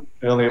talk on an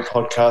earlier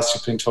podcast,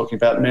 you've been talking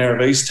about Mayor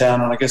of Easttown,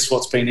 and I guess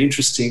what's been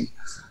interesting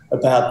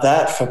about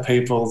that for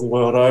people the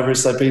world over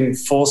is they've been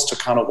forced to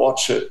kind of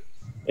watch it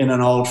in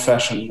an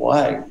old-fashioned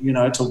way,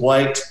 to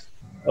wait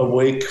a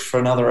week for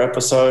another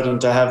episode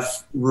and to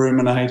have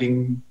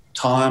ruminating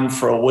time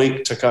for a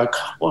week to go,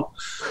 God,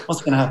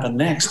 what's going to happen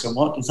next, and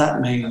what does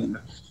that mean?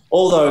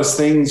 All those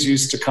things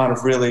used to kind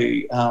of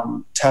really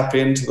tap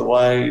into the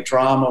way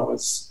drama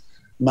was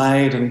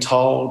made and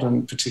told,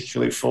 and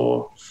particularly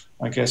for,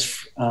 I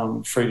guess,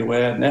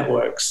 free-to-air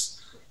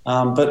networks.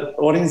 But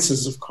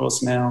audiences, of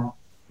course, now,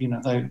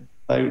 they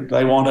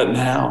want it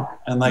now,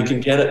 and they can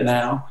get it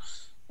now.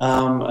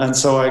 And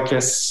so I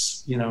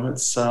guess,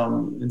 it's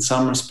in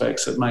some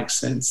respects it makes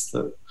sense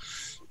that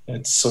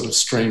it's sort of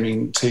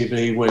streaming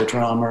TV where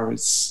drama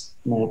is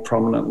more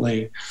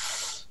prominently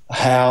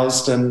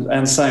housed,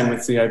 and same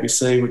with the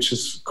ABC, which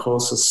is, of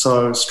course, is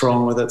so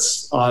strong with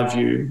its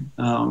iView.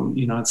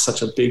 It's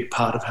such a big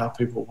part of how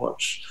people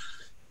watch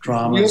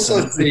dramas. You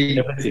also see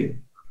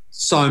everything.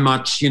 So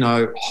much,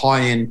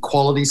 high-end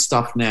quality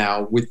stuff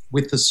now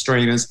with the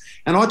streamers.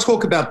 And I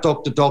talk about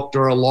Dr.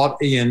 Doctor a lot,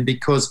 Ian,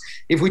 because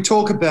if we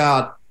talk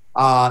about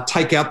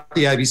take out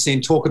the ABC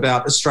and talk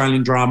about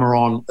Australian drama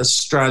on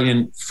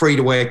Australian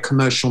free-to-air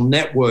commercial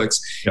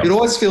networks, It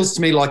always feels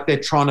to me like they're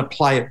trying to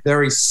play it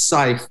very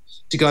safe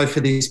to go for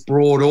this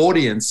broad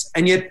audience.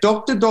 And yet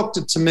Dr.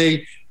 Doctor, to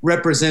me,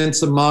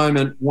 represents a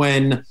moment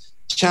when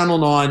Channel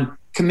 9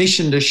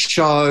 commissioned a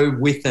show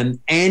with an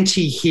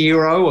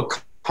anti-hero, a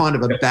kind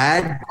of a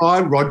bad guy,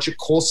 Roger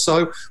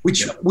Corso,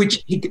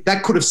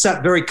 that could have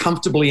sat very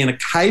comfortably in a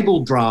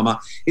cable drama.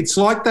 It's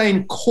like they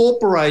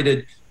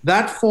incorporated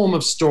that form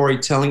of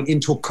storytelling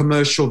into a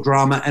commercial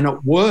drama, and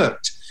it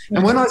worked.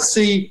 And when I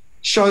see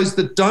shows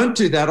that don't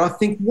do that, I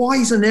think, why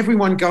isn't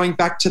everyone going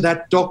back to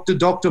that Dr.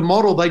 Doctor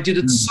model? They did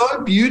it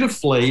so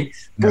beautifully,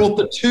 brought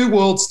the two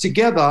worlds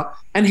together,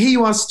 and here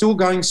you are still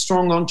going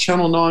strong on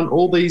Channel 9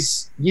 all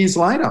these years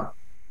later.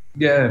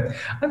 Yeah,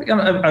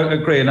 I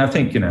agree. And I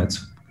think,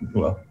 it's,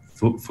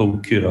 full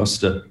kudos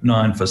to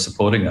 9 for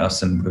supporting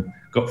us, and we've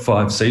got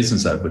 5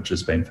 seasons out, which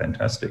has been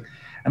fantastic.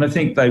 And I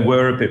think they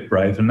were a bit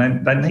brave, and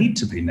they need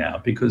to be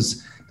now,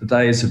 because the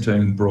days of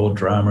doing broad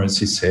drama, as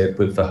you said,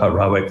 with the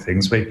heroic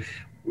things, we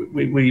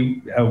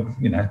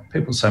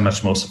people are so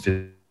much more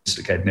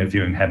sophisticated in their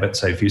viewing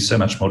habits. They view so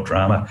much more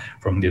drama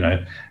from,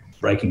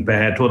 Breaking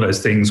Bad, all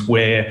those things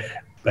where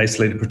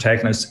basically the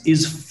protagonist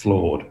is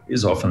flawed,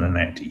 is often an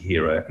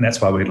anti-hero. And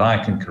that's why we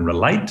like and can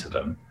relate to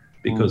them,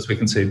 because we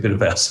can see a bit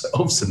of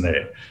ourselves in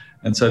there.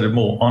 And so they're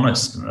more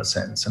honest in a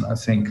sense. And I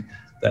think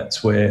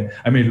that's where,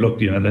 look,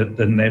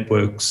 the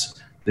networks,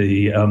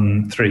 the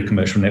 3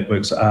 commercial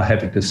networks are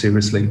having to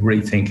seriously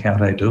rethink how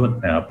they do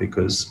it now,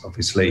 because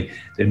obviously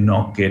they're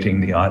not getting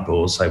the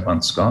eyeballs they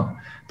once got.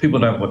 People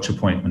don't watch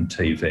appointment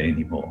TV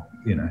anymore,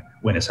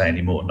 when I say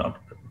anymore, not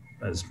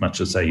as much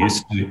as they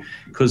used to,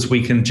 because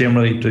we can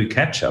generally do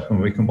catch up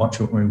and we can watch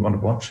it when we want to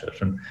watch it.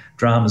 And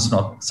drama's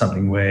not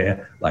something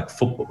where, like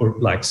football or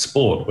like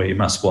sport, where you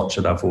must watch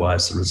it,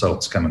 otherwise the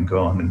results come and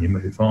go on and you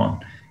move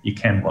on. You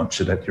can watch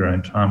it at your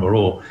own time. We're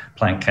all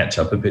playing catch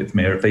up a bit of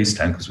Mayor of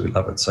Easttown because we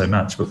love it so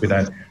much, but we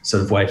don't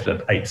sort of wait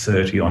at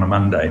 8:30 on a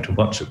Monday to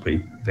watch it.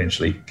 We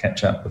eventually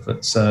catch up with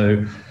it.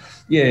 So,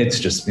 yeah, it's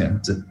just,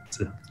 it's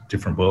a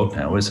different world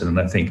now, isn't it? And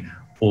I think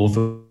all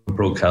the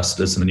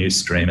broadcasters and the news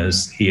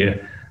streamers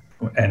here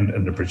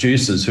and the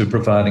producers who are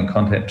providing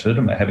content to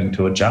them are having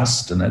to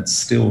adjust, and it's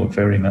still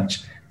very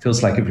much,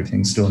 feels like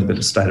everything's still in a bit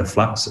of state of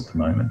flux at the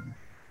moment,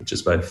 which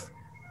is both,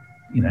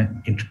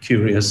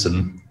 curious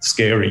and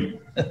scary.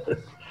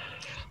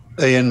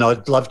 Ian,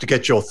 I'd love to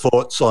get your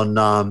thoughts on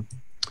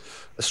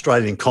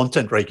Australian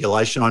content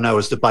regulation. I know it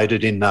was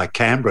debated in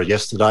Canberra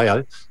yesterday.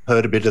 I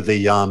heard a bit of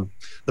the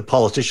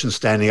politicians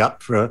standing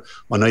up for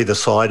on either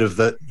side of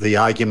the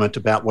argument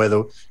about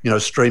whether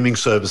streaming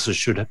services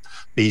should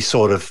be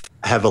sort of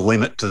have a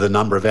limit to the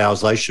number of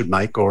hours they should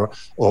make, or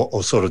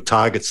sort of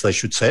targets they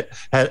should set.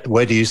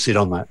 Where do you sit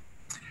on that?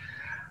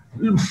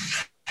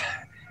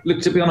 Look,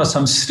 to be honest,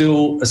 I'm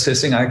still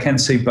assessing. I can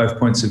see both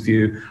points of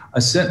view. I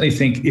certainly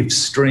think if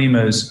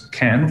streamers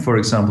can, for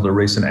example, the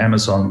recent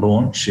Amazon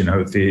launch,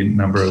 with the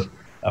number of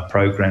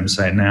programs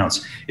they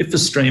announce, if the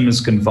streamers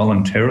can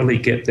voluntarily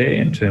get there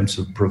in terms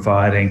of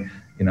providing,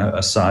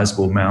 a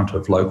sizable amount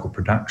of local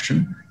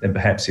production, then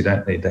perhaps you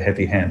don't need the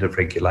heavy hand of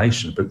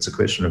regulation. But it's a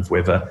question of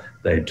whether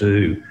they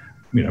do,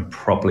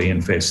 properly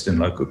invest in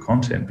local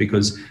content,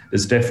 because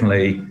there's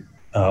definitely,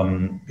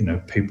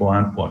 people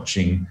aren't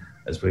watching,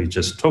 as we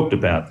just talked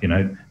about,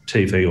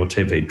 TV or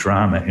TV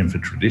drama in the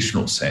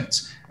traditional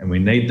sense. And we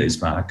need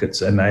these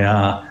markets, and they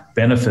are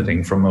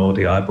benefiting from all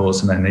the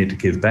eyeballs, and they need to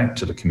give back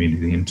to the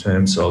community in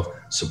terms of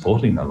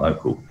supporting the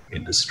local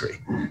industry.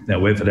 Now,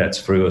 whether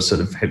that's through a sort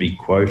of heavy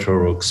quota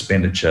or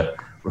expenditure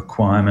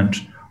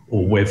requirement,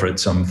 or whether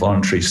it's some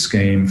voluntary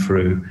scheme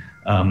through,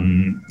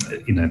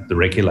 the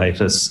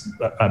regulators,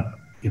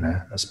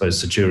 I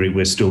suppose the jury,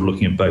 we're still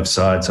looking at both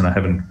sides, and I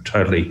haven't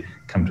totally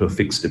come to a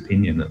fixed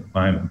opinion at the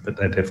moment, but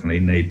they definitely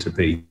need to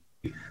be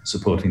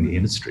supporting the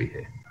industry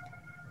here.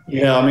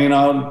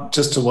 Yeah,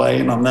 just to weigh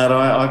in on that,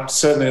 I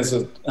certainly, as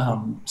a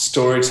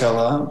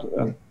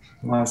storyteller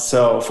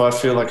myself, I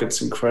feel like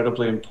it's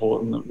incredibly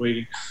important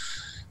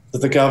that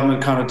the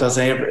government kind of does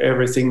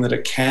everything that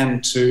it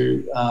can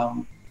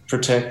to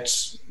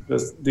protect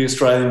the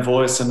Australian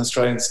voice and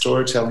Australian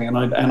storytelling, and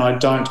I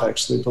don't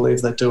actually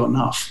believe they do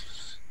enough.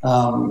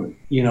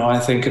 I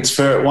think it's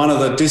fair. One of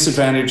the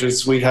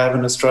disadvantages we have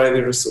in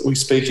Australia is that we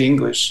speak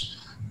English.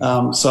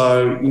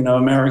 So,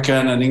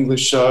 American and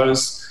English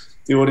shows,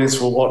 the audience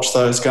will watch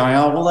those going,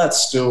 oh, well, that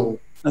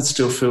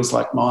still feels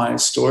like my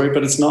story,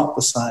 but it's not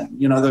the same.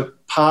 The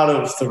part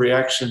of the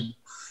reaction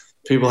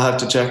people have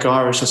to Jack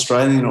Irish,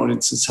 Australian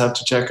audiences have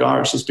to Jack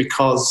Irish, is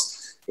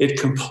because it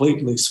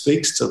completely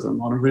speaks to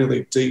them on a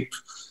really deep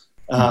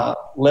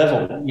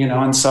level,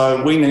 and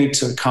so we need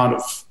to kind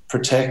of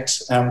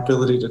protect our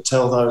ability to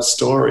tell those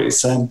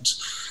stories. And,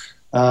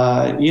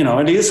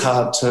 it is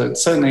hard to,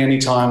 certainly any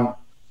time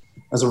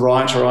as a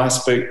writer I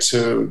speak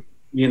to,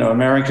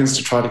 Americans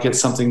to try to get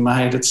something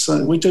made,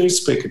 we do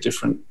speak a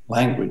different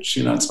language.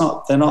 They're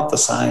not the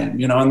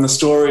same, and the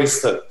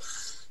stories that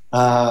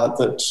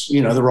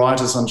the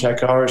writers on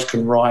Jack Irish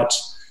can write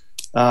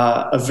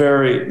are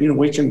very,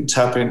 we can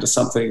tap into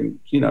something,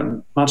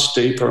 much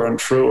deeper and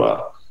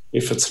truer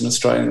if it's an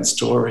Australian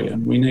story.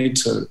 And we need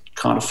to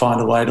kind of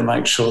find a way to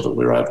make sure that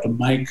we're able to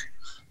make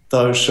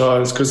those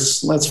shows,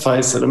 because let's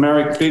face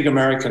it, big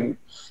American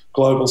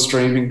global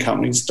streaming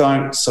companies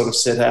don't sort of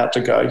set out to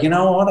go, you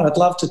know what, I'd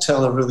love to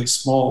tell a really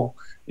small,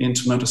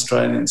 intimate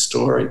Australian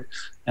story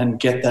and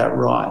get that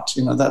right.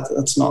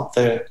 That's not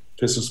their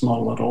business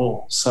model at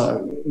all.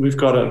 So we've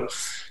got to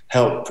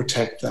help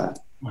protect that,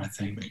 I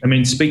think. I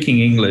mean, speaking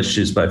English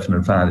is both an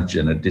advantage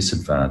and a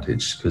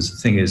disadvantage, because the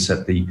thing is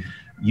that the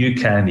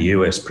UK and the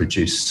US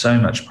produce so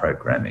much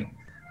programming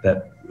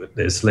that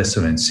there's less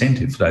of an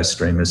incentive for those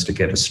streamers to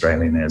get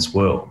Australian as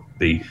well,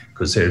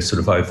 because they're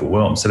sort of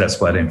overwhelmed. So that's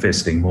why they're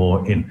investing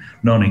more in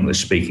non-English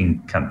speaking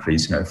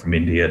countries, from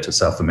India to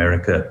South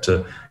America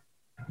to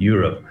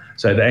Europe.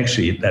 So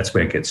that's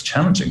where it gets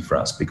challenging for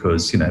us,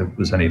 because, it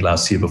was only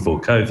last year before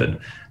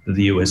COVID that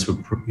the US were,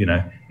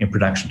 in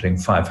production doing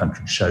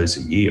 500 shows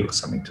a year or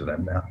something to that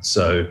amount.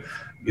 So,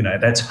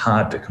 that's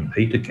hard to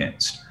compete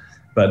against.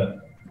 But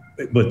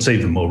what's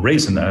even more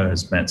reason, though,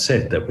 as Matt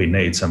said, that we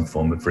need some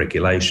form of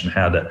regulation,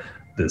 how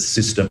the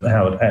system,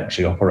 how it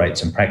actually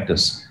operates in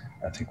practice.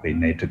 I think we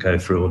need to go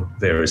through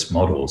various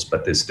models,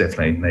 but there's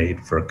definitely a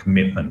need for a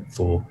commitment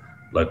for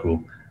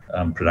local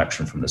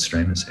production from the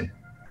streamers here.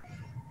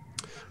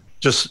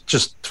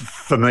 Just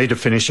for me to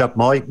finish up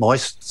my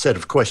set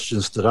of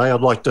questions today,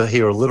 I'd like to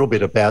hear a little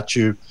bit about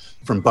you,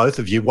 from both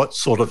of you, what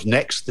sort of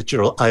next that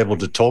you're able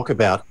to talk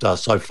about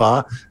so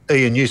far.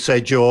 Ian, you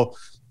said you're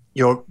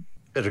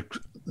at a,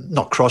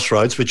 not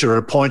crossroads, but you're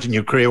at a point in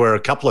your career where a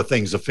couple of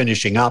things are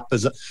finishing up.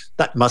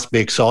 That must be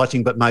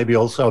exciting, but maybe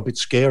also a bit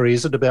scary.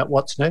 Is it, about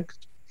what's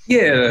next?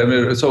 Yeah, I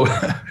mean, so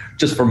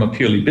just from a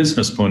purely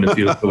business point of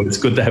view, it's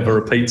good to have a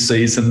repeat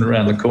season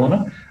around the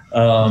corner.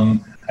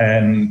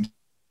 And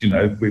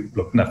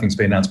nothing's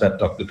been announced about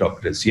Dr.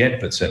 Doctors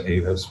yet, but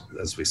certainly,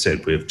 as we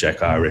said, we have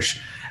Jack Irish.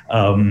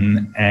 But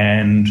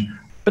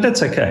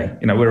that's okay.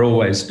 We're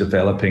always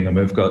developing, and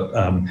we've got,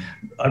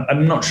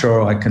 I'm not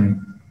sure I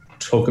can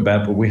talk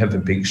about, but we have a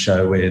big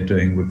show we're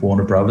doing with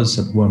Warner Brothers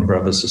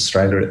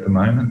Australia at the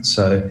moment.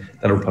 So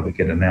that'll probably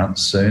get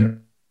announced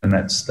soon. And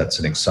that's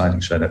an exciting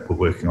show that we're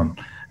working on.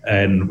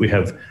 And we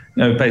have,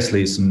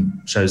 basically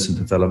some shows in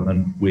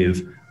development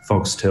with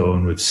Foxtel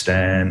and with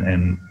Stan,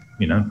 and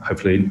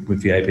hopefully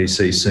with the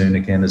ABC soon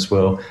again as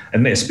well.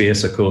 And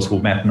SBS, of course,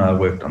 Matt and I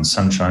worked on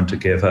Sunshine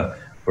together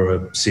for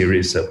a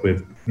series that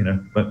we've,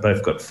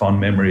 both got fond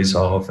memories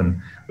of,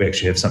 and we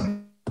actually have something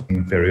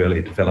in very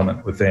early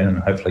development with them. And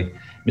hopefully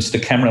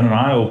Mr. Cameron and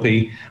I will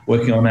be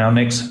working on our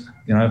next,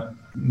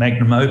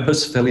 magnum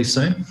opus fairly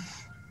soon.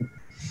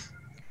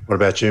 What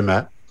about you,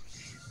 Matt?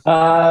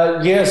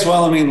 Yes,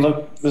 well,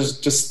 look, there's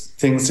just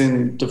things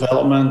in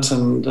development,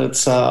 and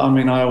it's, I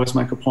always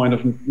make a point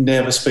of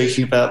never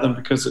speaking about them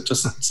because it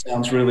just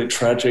sounds really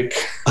tragic.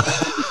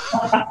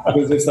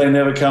 Because if they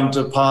never come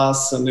to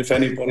pass, and if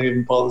anybody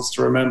even bothers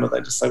to remember,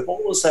 they just say,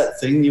 what was that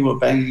thing you were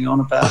banging on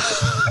about?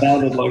 It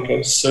sounded like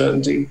a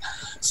certainty.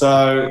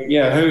 So,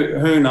 yeah,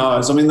 who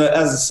knows?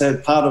 As I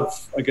said, part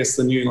of, I guess,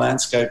 the new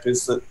landscape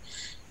is that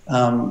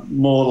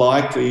more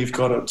likely you've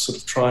got to sort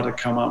of try to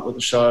come up with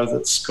a show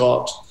that's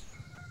got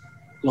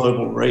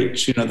global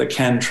reach, that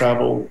can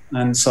travel.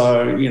 And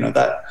so,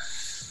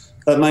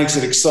 that makes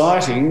it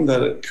exciting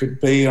that it could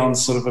be on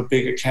sort of a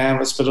bigger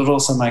canvas, but it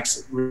also makes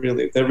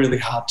it they're really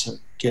hard to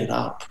get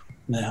up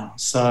now.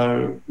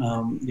 So,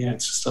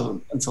 it's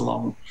a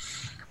long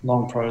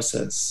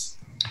process.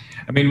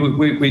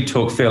 We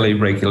talk fairly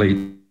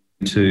regularly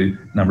to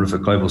a number of the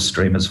global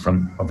streamers,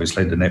 from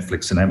obviously to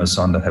Netflix and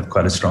Amazon that have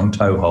quite a strong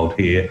toehold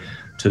here,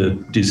 to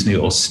Disney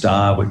or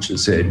Star, which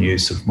is their new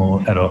sort of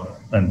more adult,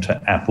 and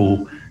to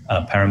Apple,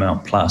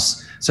 Paramount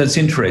Plus. So it's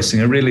interesting.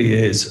 It really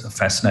is a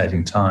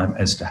fascinating time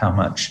as to how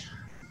much,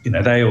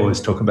 they always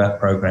talk about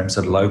programs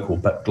that are local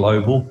but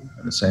global,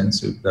 in a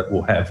sense, that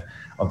will have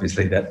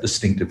obviously that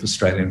distinctive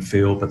Australian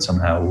feel, but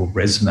somehow will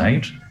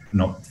resonate,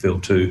 not feel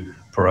too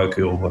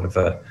parochial or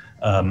whatever,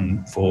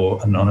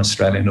 for a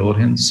non-Australian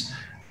audience.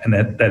 And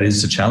that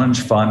is a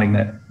challenge, finding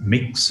that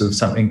mix of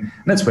something. And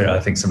that's where I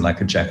think something like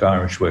a Jack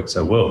Irish works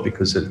so well,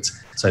 because it's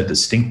so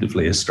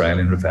distinctively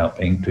Australian without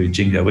being too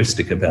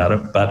jingoistic about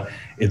it. But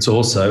it's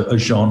also a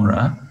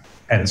genre,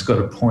 and it's got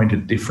a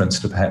pointed difference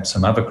to perhaps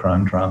some other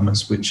crime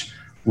dramas, which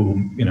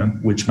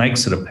which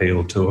makes it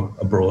appeal to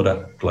a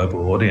broader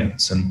global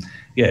audience. And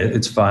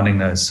it's finding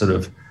those sort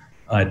of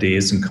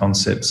ideas and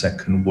concepts that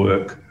can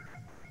work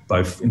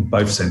in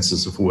both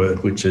senses of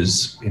word, which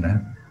is,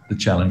 the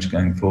challenge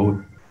going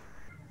forward.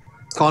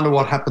 kind of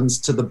what happens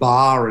to the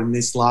bar in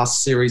this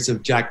last series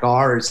of Jack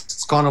Irish.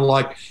 It's kind of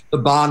like the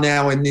bar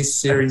now in this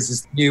series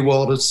is the new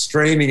world of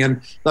streaming,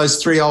 and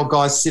those three old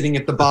guys sitting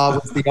at the bar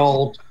with the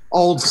old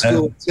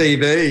school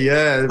TV.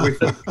 Yeah, we've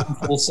come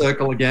full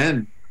circle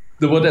again.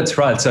 Well, that's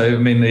right. So, I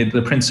mean,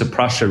 the Prince of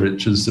Prussia,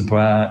 which is the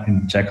bar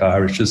in Jack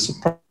Irish, is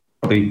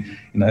probably,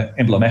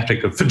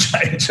 emblematic of the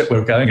change that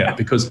we're going at,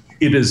 because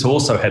it has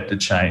also had to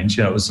change.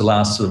 It was the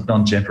last sort of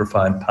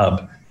non-gentrified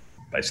pub,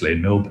 basically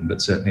in Melbourne,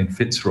 but certainly in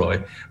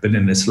Fitzroy. But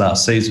in this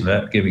last season,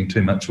 without giving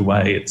too much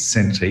away, it's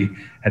essentially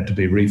had to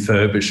be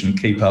refurbished and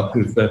keep up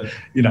with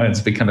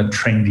it's become a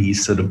trendy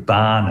sort of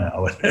bar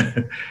now.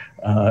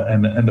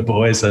 And the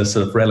boys are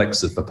sort of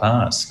relics of the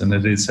past. And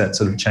it is that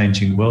sort of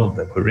changing world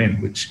that we're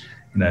in, which,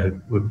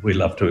 we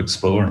love to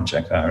explore in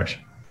Jack Irish.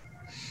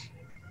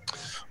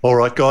 All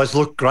right, guys.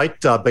 Look, great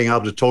being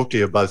able to talk to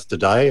you both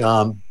today.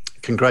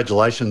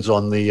 Congratulations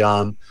on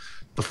the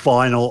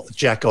final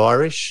Jack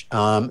Irish.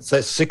 So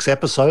that's 6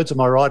 episodes,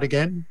 am I right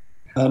again?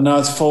 No,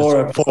 it's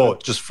 4.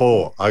 Just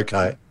 4.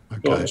 Okay.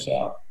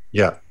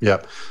 Yeah.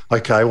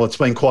 Okay, well, it's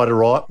been quite a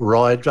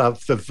ride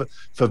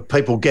for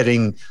people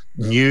getting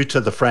new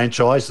to the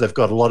franchise. They've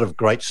got a lot of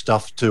great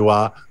stuff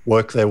to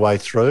work their way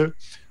through,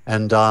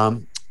 and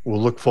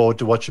we'll look forward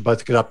to what you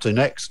both get up to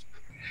next.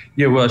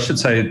 Yeah, well, I should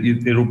say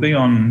it'll be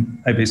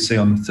on ABC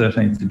on the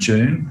 13th of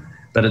June,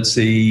 but it's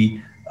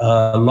the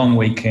long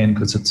weekend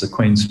because it's a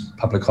Queen's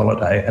public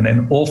holiday, and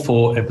then all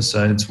 4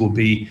 episodes will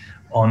be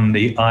on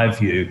the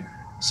iView.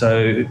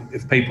 So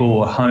if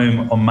people are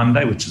home on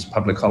Monday, which is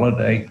public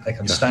holiday, they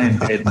can stay in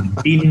bed and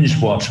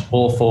binge watch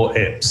all 4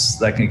 eps.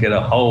 They can get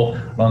a whole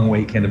long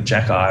weekend of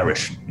Jack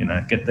Irish,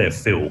 get their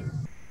fill.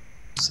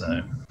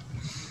 So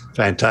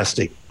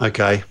fantastic.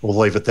 Okay, we'll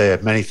leave it there.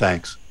 Many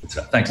thanks.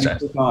 Thanks,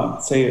 James.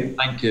 See you.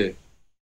 Thank you.